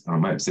geologist, and I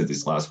may have said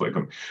this last week,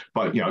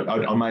 but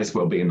I may as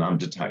well be an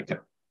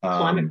undertaker.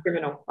 Climate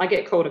criminal. I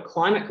get called a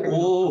climate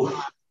criminal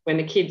when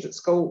the kids at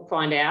school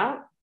find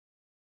out.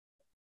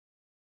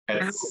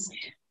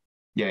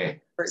 Yeah.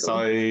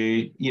 So,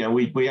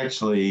 we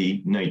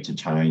actually need to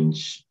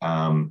change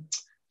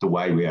the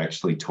way we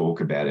actually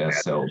talk about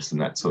ourselves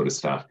and that sort of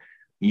stuff.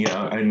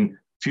 And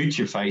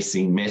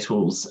future-facing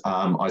metals,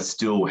 I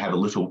still have a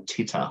little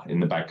titter in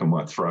the back of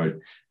my throat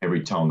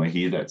every time I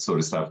hear that sort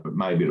of stuff, but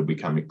maybe it'll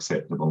become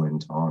acceptable in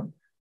time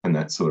and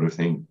that sort of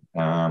thing.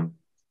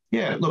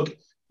 Look,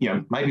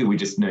 maybe we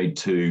just need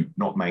to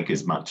not make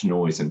as much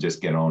noise and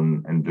just get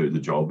on and do the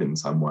job in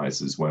some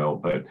ways as well.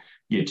 But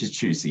just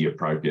choose the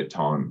appropriate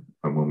time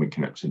and when we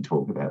can actually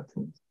talk about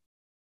things.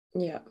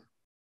 Yeah,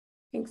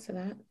 thanks for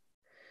that.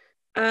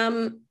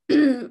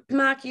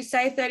 Mark, you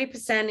say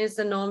 30% is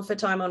the norm for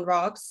time on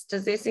rocks.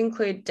 Does this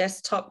include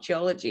desktop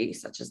geology,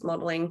 such as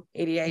modelling,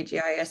 EDA,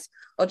 GIS,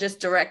 or just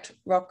direct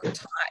rock time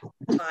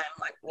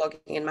like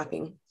logging and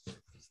mapping?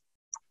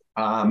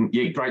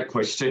 Great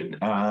question.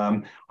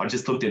 I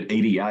just looked at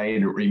EDA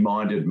and it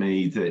reminded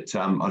me that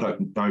I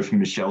don't know if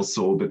Michelle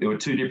saw, but there were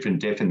two different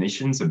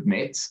definitions of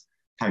METs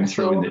came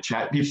through in the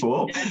chat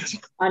before.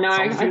 I know.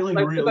 So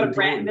I've got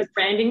a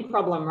branding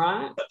problem,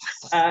 right?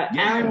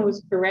 Aaron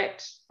was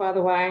correct, by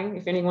the way,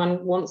 if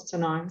anyone wants to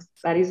know.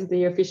 That is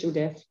the official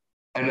def.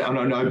 And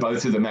I know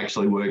both of them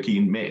actually work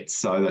in METs,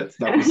 so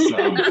that was,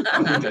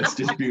 I think that's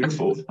just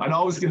beautiful. And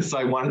I was going to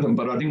say one of them,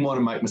 but I didn't want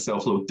to make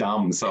myself look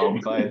dumb, so I'm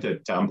glad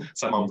that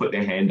someone put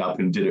their hand up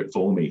and did it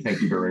for me.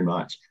 Thank you very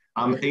much.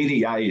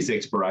 EDA is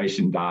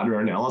exploration data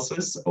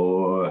analysis,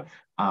 or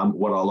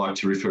what I like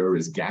to refer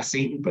as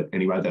gassing, but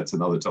anyway, that's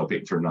another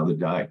topic for another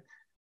day.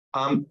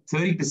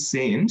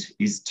 30%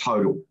 is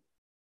total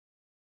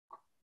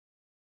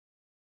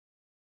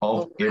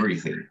of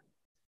everything.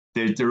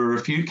 There are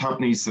a few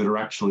companies that are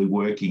actually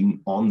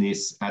working on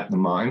this at the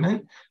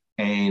moment,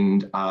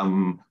 and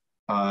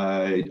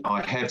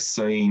I have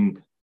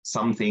seen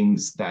some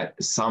things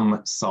that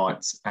some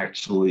sites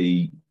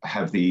actually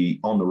have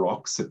on the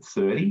rocks at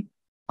 30.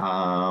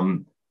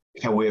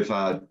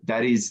 However,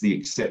 that is the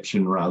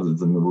exception rather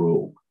than the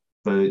rule.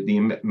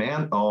 The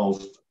amount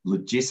of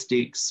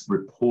logistics,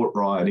 report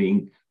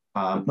writing,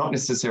 not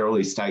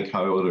necessarily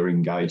stakeholder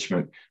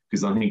engagement,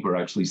 because I think we're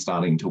actually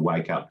starting to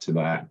wake up to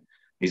that,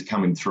 is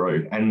coming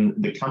through. And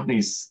the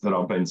companies that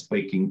I've been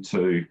speaking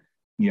to,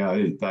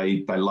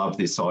 they love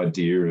this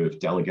idea of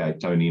delegate,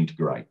 don't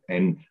integrate.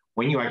 And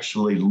when you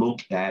actually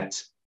look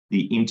at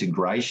the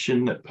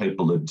integration that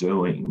people are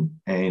doing,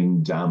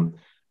 and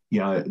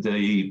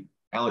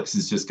Alex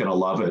is just going to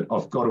love it.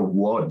 I've got a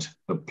wad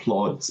of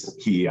plods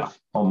here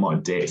on my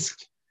desk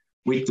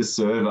with the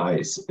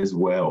surveys as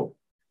well.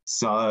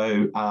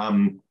 So,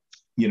 I'm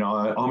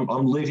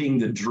living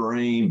the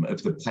dream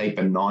of the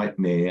paper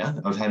nightmare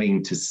of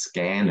having to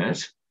scan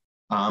it.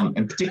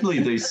 And particularly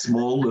these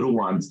small little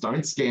ones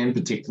don't scan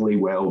particularly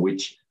well,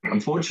 which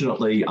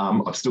unfortunately,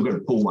 I've still got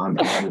to pull one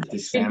out of the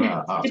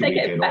scanner after we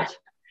get off.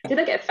 Did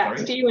they get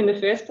faxed to you in the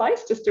first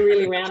place, just to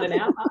really round it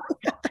out?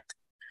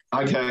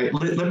 Okay,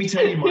 let me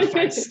tell you my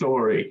fact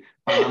story.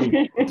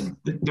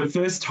 The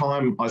first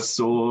time I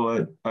saw,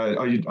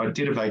 I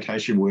did a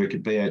vacation work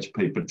at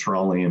BHP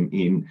Petroleum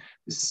in,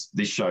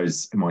 this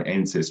shows my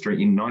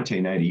ancestry, in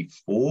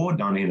 1984,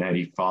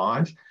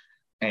 1985,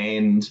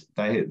 and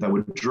they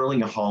were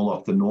drilling a hole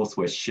off the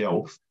Northwest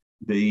Shelf.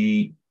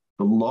 The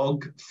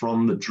log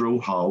from the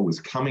drill hole was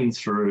coming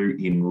through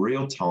in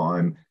real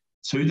time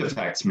to the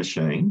fax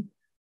machine,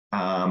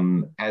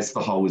 as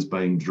the hole was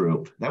being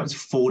drilled. That was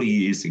 40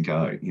 years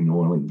ago in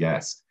oil and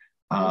gas.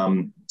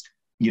 All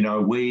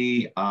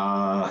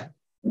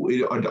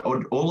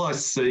I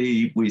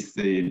see with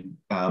a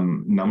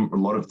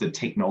lot of the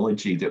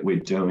technology that we're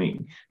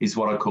doing is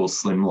what I call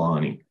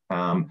slimlining.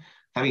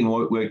 Having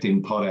worked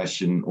in potash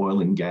and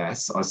oil and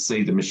gas, I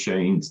see the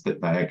machines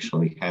that they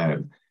actually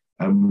have.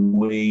 And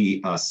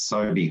we are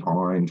so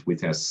behind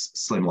with our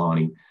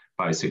slimlining.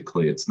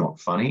 Basically, it's not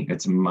funny.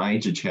 It's a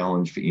major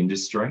challenge for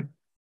industry.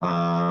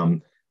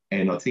 And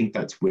I think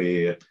that's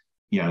where,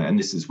 and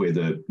this is where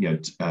the,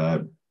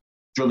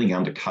 drilling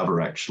undercover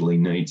actually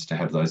needs to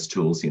have those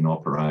tools in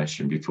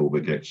operation before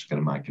we're actually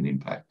going to make an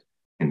impact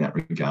in that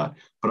regard.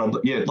 But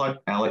I'd like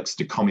Alex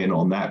to comment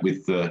on that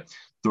with the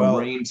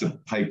reams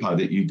of paper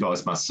that you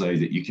guys must see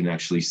that you can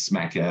actually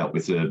smack out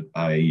with and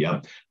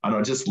I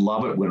just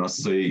love it when I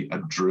see a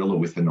driller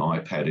with an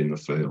iPad in the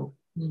field.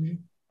 Mm-hmm.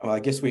 Well, I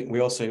guess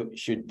we also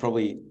should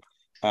probably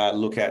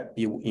look at,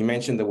 you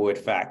mentioned the word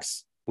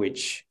fax,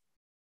 which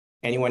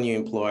anyone you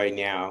employ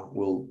now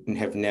will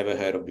have never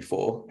heard of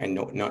before and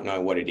not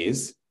know what it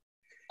is.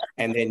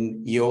 And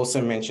then you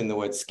also mentioned the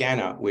word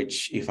scanner,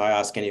 which if I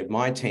ask any of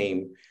my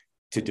team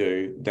to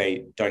do,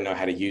 they don't know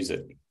how to use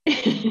it.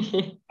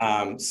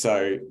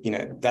 So, you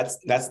know, that's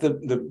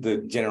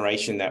the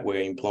generation that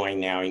we're employing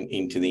now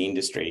into the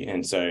industry.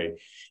 And so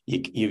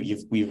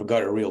we've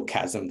got a real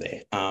chasm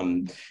there.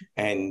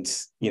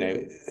 And, you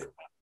know,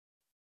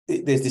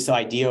 there's this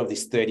idea of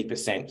this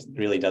 30%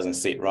 really doesn't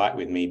sit right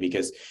with me,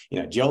 because, you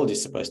know,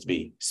 geologists are supposed to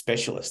be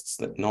specialists,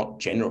 not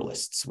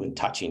generalists when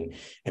touching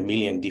a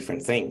million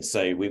different things.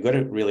 So we've got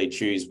to really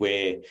choose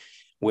where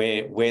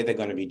they're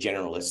going to be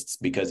generalists,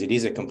 because it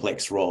is a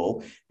complex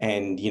role.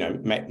 And, you know,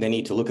 they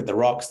need to look at the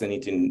rocks, they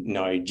need to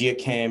know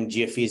geochem,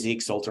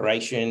 geophysics,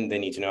 alteration, they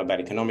need to know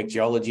about economic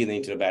geology, they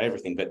need to know about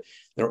everything. But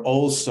they're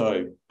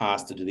also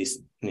asked to do this,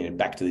 you know,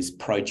 back to this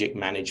project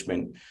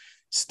management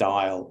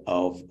style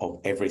of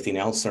everything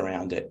else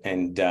around it.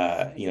 And,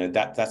 you know,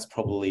 that's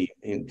probably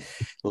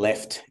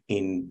left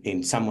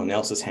in someone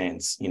else's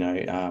hands. You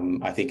know,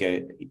 I think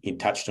you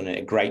touched on it,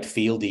 a great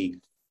fieldy,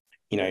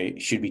 you know,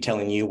 should be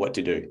telling you what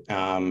to do,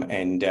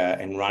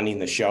 and running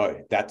the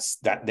show. That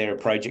they're a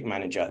project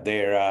manager.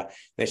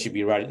 They should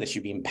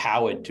be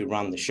empowered to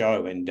run the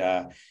show, and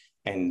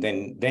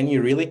then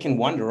you really can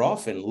wander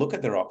off and look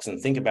at the rocks and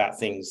think about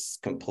things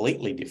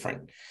completely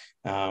different.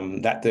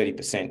 That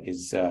 30%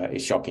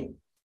 is shocking.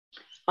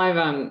 I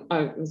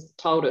was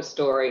told a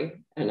story,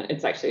 and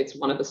it's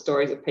one of the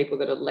stories of people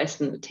that are less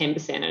than the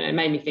 10%, and it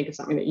made me think of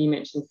something that you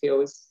mentioned, Phil,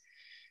 was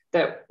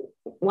that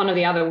one of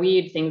the other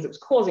weird things that was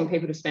causing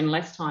people to spend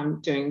less time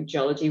doing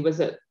geology was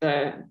that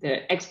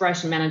the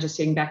exploration manager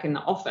sitting back in the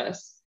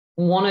office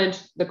wanted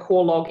the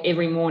core log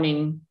every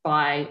morning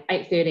by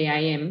 8:30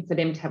 a.m. for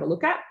them to have a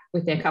look at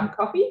with their cup of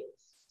coffee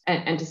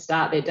and to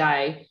start their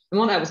day. And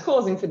what that was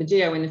causing for the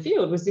geo in the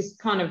field was this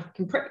kind of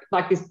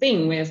like this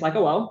thing where it's like,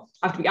 oh, well,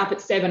 I have to be up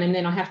at 7 and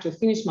then I have to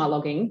finish my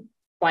logging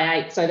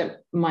by 8 so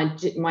that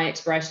my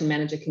exploration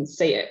manager can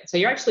see it. So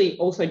you're actually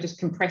also just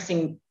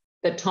compressing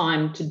the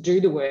time to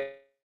do the work.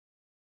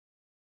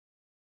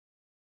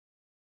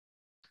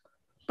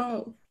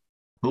 Oh.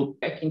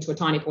 Into a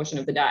tiny portion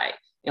of the day.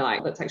 You're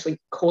like, that's actually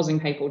causing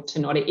people to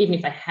not, even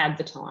if they had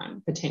the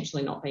time,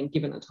 potentially not being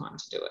given the time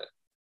to do it.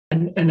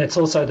 And it's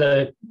also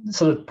the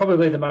sort of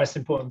probably the most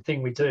important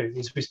thing we do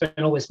is we spend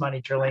all this money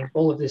drilling,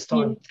 all of this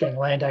time getting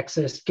land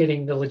access,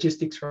 getting the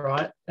logistics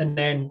right, and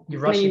then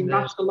you're rushing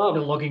the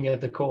logging of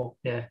the core.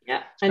 Yeah.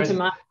 Yeah. And to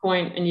Mark's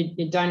point, and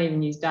you don't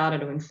even use data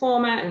to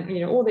inform it, and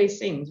you know, all these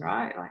things,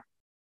 right? Like,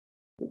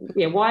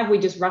 yeah, why have we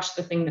just rushed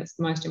the thing that's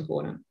the most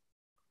important?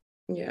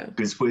 Yeah.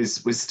 Because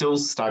we're still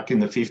stuck in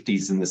the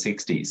 50s and the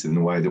 60s in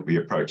the way that we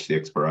approach the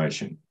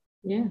exploration.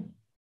 Yeah.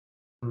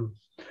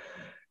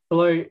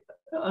 Although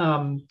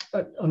I'm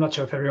not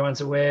sure if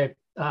everyone's aware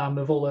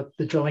of all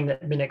the drilling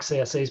that Minex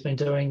CRC has been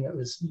doing. That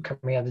was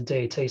coming out of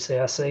the DET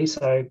CRC.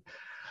 So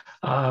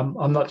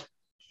I'm not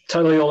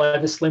totally all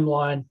over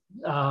slimline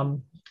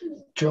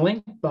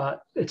drilling,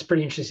 but it's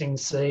pretty interesting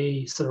to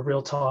see sort of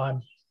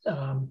real-time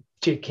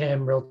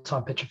geochem,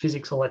 real-time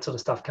petrophysics, all that sort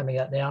of stuff coming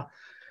out now.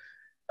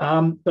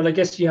 But I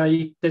guess, you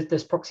know,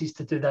 there's proxies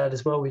to do that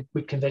as well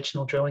with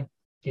conventional drilling.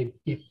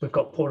 We've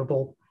got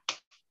portable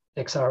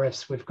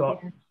XRFs, we've got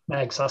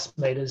mag sus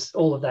meters,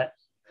 all of that,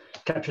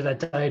 capture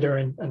that data,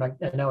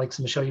 and Alex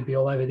and Michelle, you'd be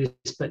all over this,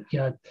 but, you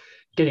know,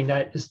 getting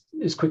that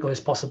as quickly as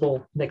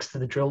possible next to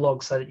the drill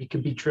log so that you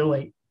can be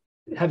drilling,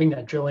 having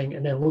that drilling,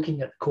 and then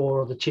looking at the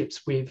core or the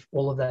chips with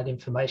all of that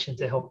information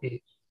to help you.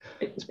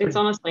 It's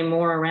honestly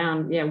more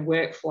around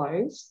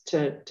workflows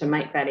to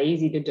make that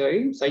easy to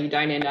do, so you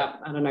don't end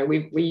up, I don't know,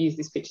 we use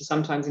this picture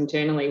sometimes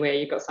internally where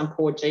you've got some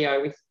poor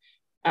geo with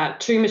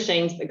 2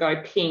 machines that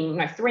go ping,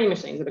 no, 3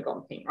 machines that have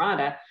gone ping,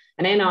 right?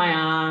 An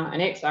NIR, an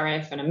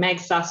XRF, and a mag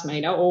sus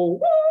meter,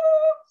 all,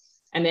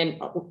 and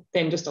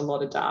then just a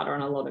lot of data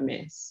and a lot of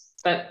mess.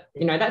 But,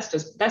 you know, that's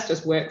just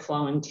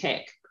workflow and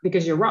tech,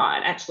 because you're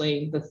right,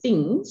 actually the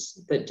things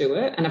that do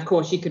it, and of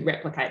course you could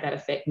replicate that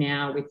effect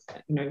now with,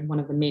 you know, one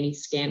of the many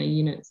scanner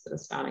units that are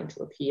starting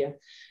to appear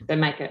that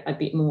make it a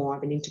bit more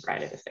of an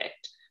integrated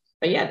effect.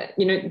 But yeah,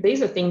 you know,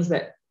 these are things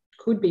that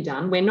could be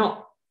done. We're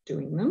not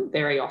doing them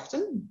very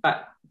often,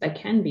 but they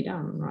can be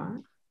done,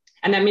 right?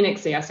 And that Minex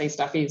CRC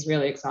stuff is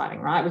really exciting,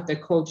 right? With the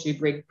coiled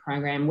tube rig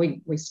program,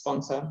 we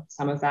sponsor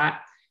some of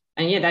that.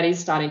 And yeah, that is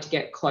starting to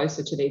get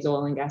closer to these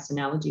oil and gas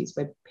analogies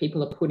where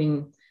people are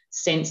putting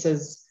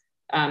sensors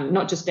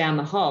not just down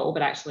the hole,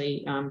 but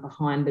actually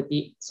behind the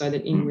bit, so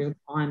that in real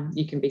time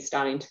you can be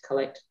starting to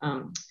collect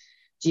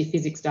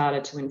geophysics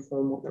data to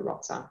inform what the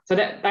rocks are. So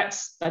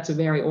that's a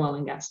very oil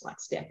and gas like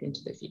step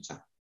into the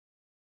future.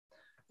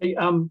 Hey,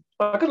 I've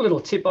got a little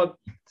tip.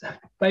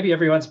 Maybe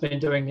everyone's been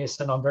doing this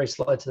and I'm very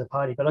slow to the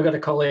party, but I've got a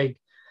colleague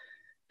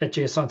at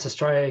Geoscience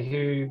Australia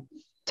who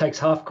takes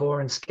half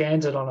core and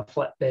scans it on a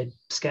flatbed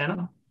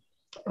scanner.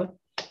 I've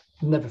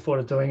never thought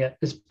of doing it.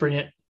 It's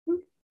brilliant.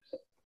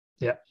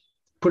 Yeah.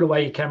 Put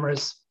away your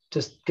cameras,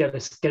 just get a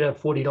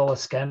 $40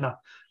 scanner,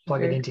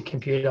 plug it into your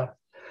computer.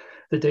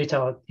 The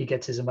detail he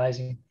gets is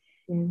amazing.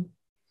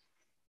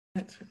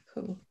 That's really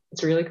cool.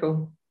 It's really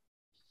cool.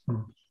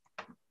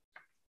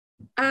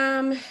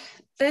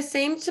 There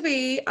seems to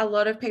be a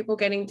lot of people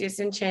getting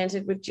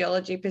disenchanted with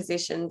geology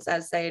positions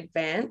as they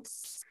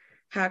advance.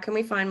 how can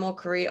we find more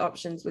career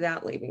options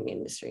without leaving the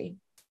industry?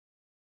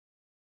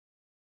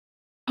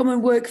 Come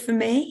and work for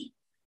me.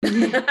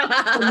 Can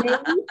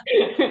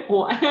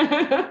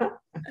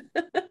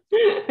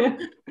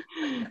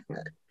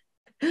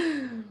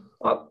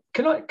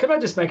I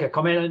just make a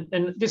comment?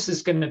 And this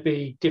is going to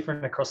be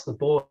different across the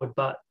board,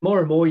 but more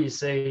and more you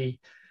see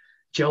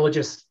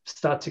geologists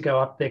start to go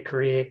up their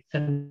career,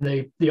 and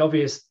the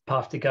obvious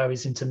path to go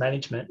is into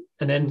management.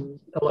 And then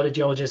a lot of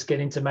geologists get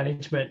into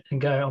management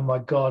and go, oh my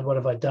God, what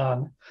have I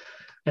done?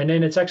 And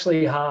then it's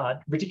actually hard,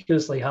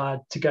 ridiculously hard,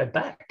 to go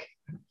back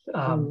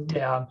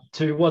down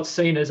to what's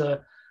seen as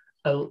a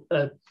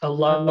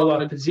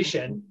lower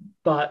position,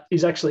 but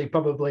is actually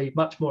probably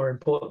much more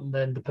important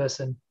than the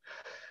person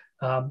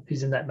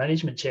who's in that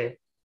management chair.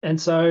 And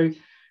so,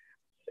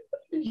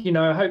 you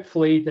know,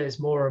 hopefully there's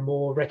more and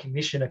more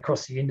recognition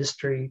across the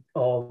industry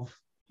of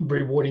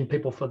rewarding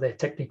people for their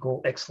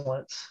technical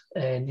excellence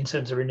and in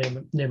terms of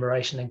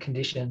remuneration and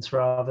conditions,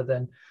 rather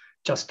than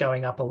just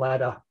going up a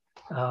ladder.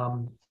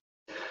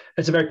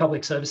 It's a very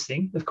public service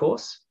thing, of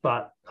course,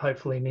 but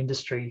hopefully in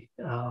industry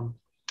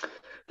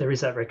there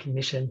is that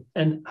recognition.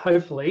 And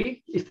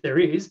hopefully, if there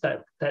is,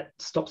 that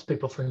stops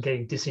people from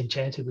getting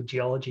disenchanted with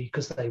geology,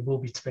 because they will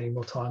be spending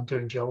more time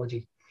doing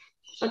geology.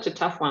 Such a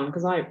tough one,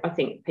 because I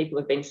think people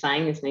have been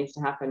saying this needs to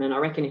happen, and I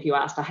reckon if you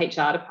asked a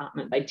HR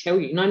department, they'd tell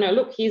you, no,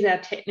 look, here's our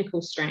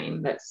technical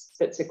stream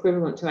that's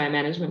equivalent to our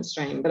management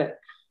stream, but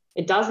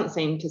it doesn't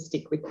seem to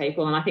stick with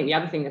people. And I think the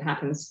other thing that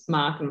happens,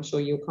 Mark, and I'm sure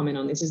you'll comment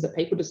on this, is that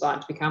people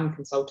decide to become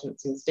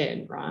consultants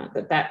instead, right?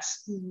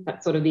 That's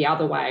sort of the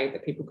other way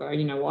that people go,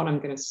 you know what, I'm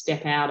going to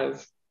step out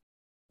of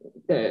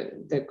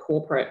the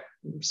corporate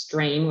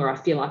stream where I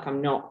feel like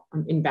I'm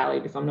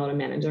invalued if I'm not a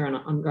manager, and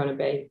I'm going to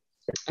be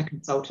a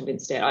consultant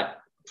instead.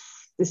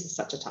 This is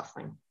such a tough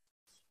thing.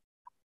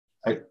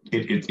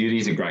 It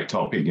is a great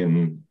topic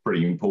and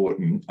pretty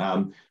important.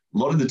 A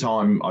lot of the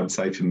time, I'd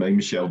say for me,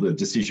 Michelle, the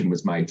decision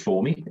was made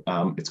for me.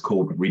 It's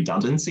called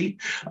redundancy.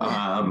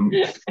 And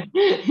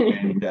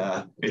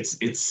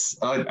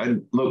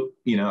look,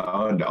 you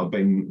know, I've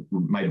been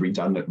made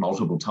redundant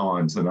multiple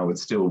times, and I would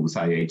still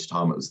say each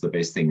time it was the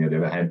best thing that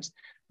ever had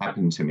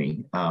happened to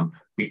me,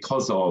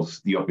 because of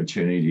the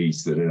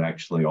opportunities that it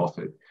actually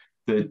offered.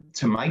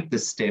 To make the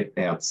step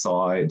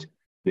outside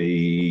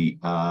the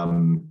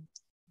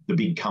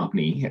big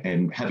company,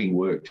 and having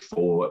worked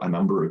for a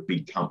number of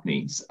big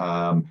companies,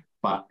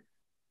 but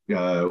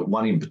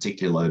one in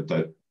particular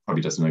that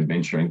probably doesn't need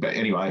mentioning, but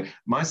anyway,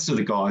 most of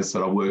the guys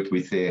that I worked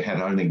with there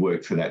had only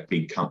worked for that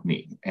big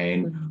company,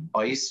 and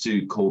I used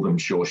to call them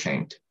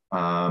Shawshanked,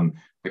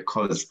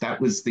 because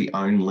that was the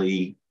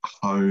only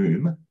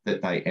home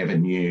that they ever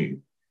knew.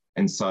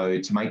 And so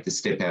to make the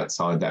step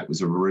outside that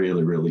was a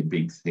really, really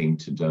big thing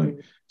to do.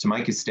 To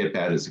make a step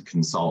out as a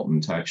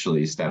consultant to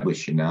actually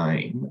establish your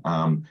name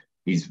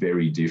is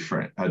very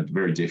different,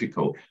 very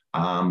difficult.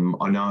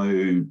 I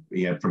know,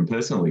 from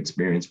personal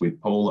experience with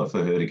Paula,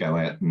 for her to go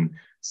out and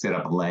set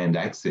up a land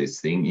access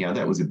thing,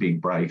 that was a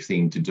big, brave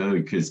thing to do,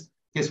 because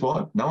guess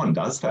what? No one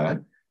does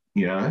that,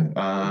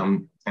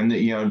 and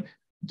that,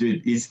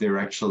 is there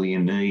actually a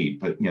need?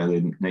 But,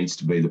 there needs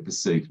to be the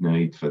perceived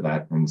need for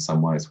that in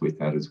some ways with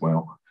that as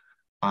well.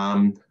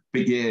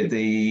 But yeah,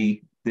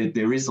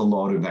 there is a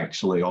lot of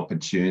actually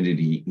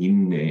opportunity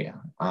in there.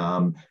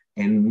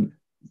 And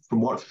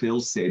from what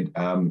Phil said,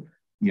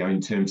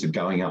 in terms of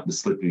going up the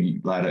slippery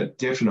ladder,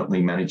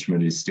 definitely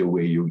management is still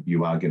where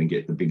you are going to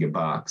get the bigger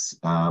bucks.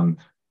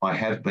 I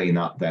have been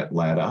up that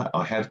ladder.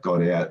 I have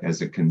got out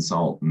as a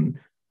consultant.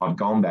 I've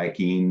gone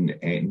back in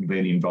and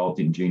been involved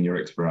in junior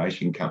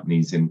exploration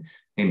companies and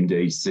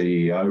MD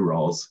CEO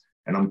roles.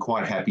 And I'm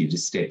quite happy to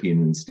step in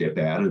and step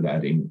out of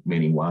that in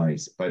many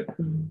ways. But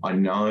I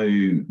know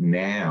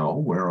now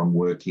where I'm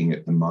working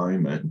at the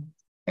moment,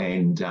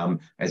 and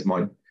as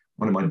one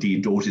of my dear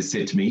daughters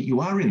said to me,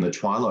 you are in the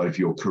twilight of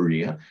your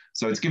career.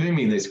 So it's giving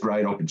me this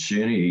great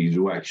opportunity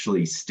to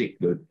actually stick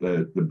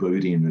the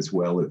boot in as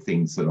well at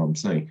things that I'm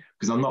seeing,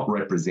 because I'm not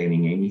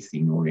representing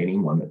anything or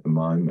anyone at the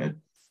moment.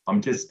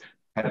 I'm just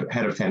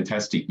had a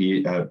fantastic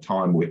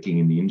time working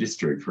in the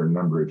industry for a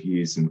number of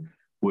years, and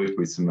worked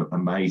with some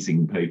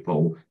amazing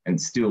people and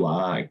still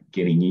are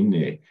getting in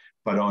there.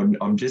 But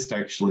I'm just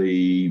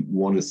actually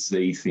want to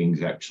see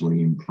things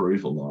actually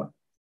improve a lot.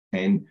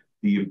 And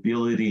the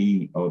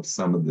ability of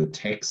some of the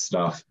tech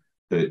stuff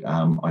that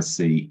I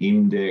see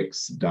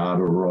Index,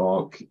 Data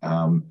Rock,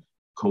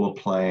 Core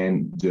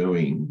Plan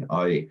doing,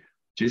 I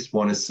just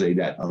want to see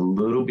that a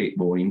little bit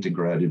more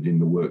integrated in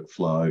the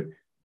workflow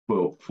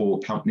for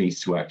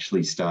companies to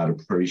actually start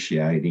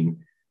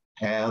appreciating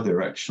how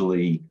they're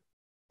actually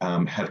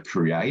have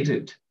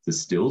created the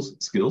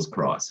skills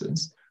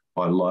crisis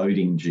by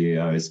loading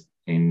geos.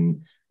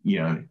 And,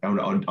 I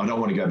don't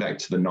want to go back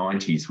to the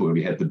 90s where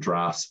we had the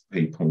drafts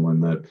people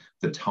and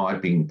the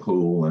typing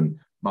pool and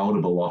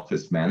multiple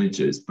office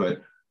managers.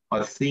 But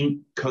I think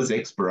because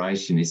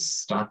exploration is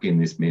stuck in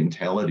this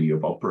mentality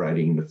of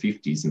operating in the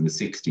 50s and the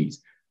 60s,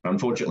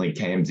 unfortunately,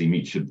 Cam's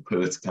image of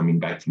Perth's coming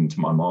back into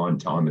my mind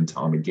time and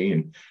time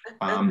again.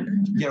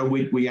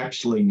 We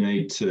actually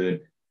need to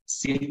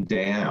sit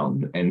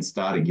down and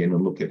start again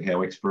and look at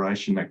how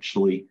exploration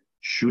actually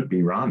should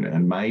be run.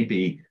 And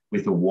maybe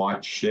with a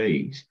white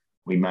sheet,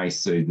 we may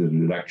see that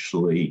it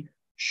actually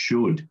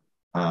should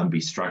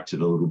be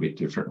structured a little bit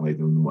differently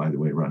than the way that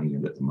we're running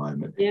it at the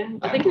moment. Yeah,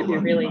 I think it'd be a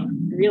really,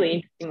 really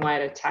interesting way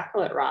to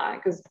tackle it, right?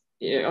 Because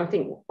I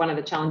think one of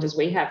the challenges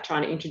we have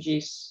trying to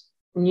introduce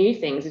new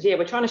things is,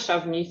 we're trying to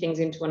shove new things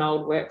into an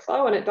old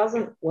workflow and it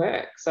doesn't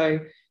work. So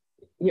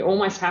you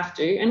almost have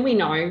to, and we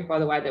know, by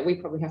the way, that we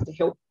probably have to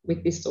help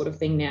with this sort of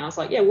thing now. It's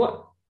like,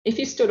 what if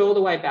you stood all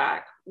the way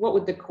back, what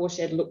would the core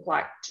shed look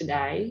like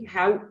today?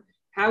 How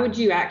would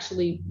you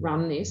actually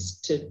run this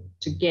to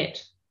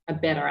get a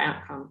better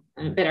outcome,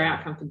 and a better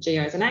outcome for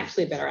Geos, and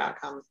actually a better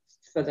outcome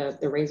for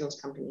the resource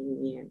company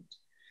in the end?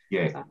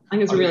 Yeah, so I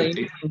think it's a really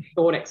interesting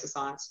thought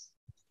exercise.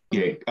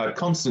 Yeah, a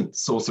constant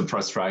source of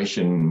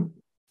frustration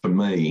for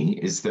me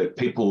is that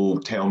people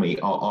tell me,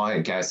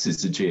 gas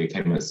is a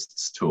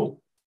geochemist's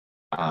tool.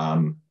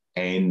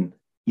 And,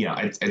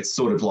 it's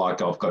sort of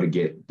like I've got to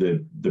get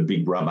the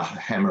big rubber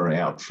hammer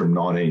out from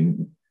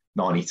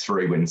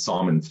 1993 when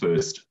Simon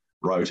first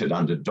wrote it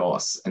under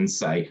DOS and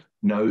say,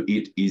 no,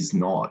 it is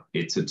not.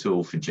 It's a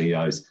tool for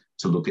Geos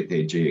to look at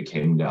their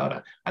geochem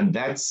data. And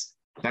that's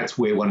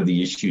where one of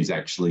the issues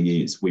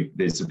actually is.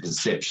 There's a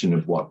perception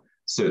of what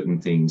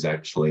certain things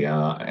actually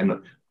are.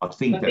 And I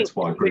think that's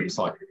why groups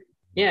like...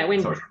 Yeah,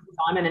 when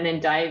Simon and then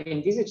Dave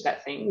envisaged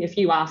that thing, if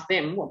you ask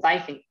them what they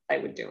think they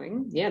were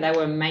doing, they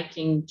were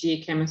making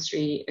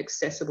geochemistry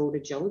accessible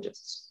to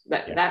geologists.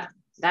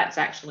 That's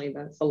actually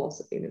the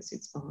philosophy that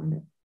sits behind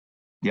it.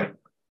 Yep.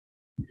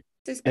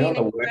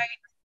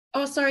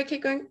 Oh, sorry,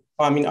 keep going.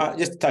 I mean,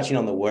 just touching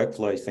on the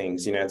workflow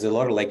things, there's a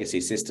lot of legacy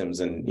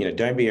systems, and,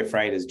 don't be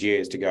afraid as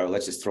Geos to go,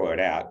 let's just throw it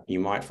out. You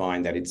might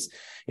find that it's,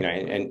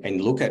 and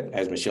look at,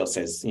 as Michelle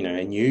says, a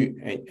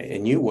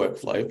new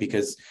workflow,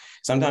 because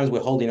sometimes we're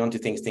holding on to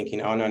things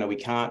thinking, oh, no, we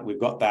can't, we've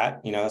got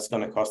that, that's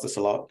going to cost us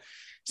a lot.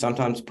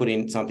 Sometimes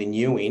putting something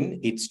new in,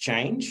 it's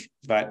change,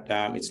 but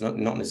it's not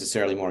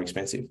necessarily more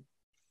expensive.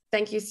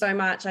 Thank you so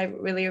much. I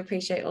really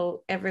appreciate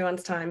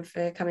everyone's time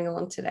for coming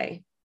along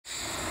today.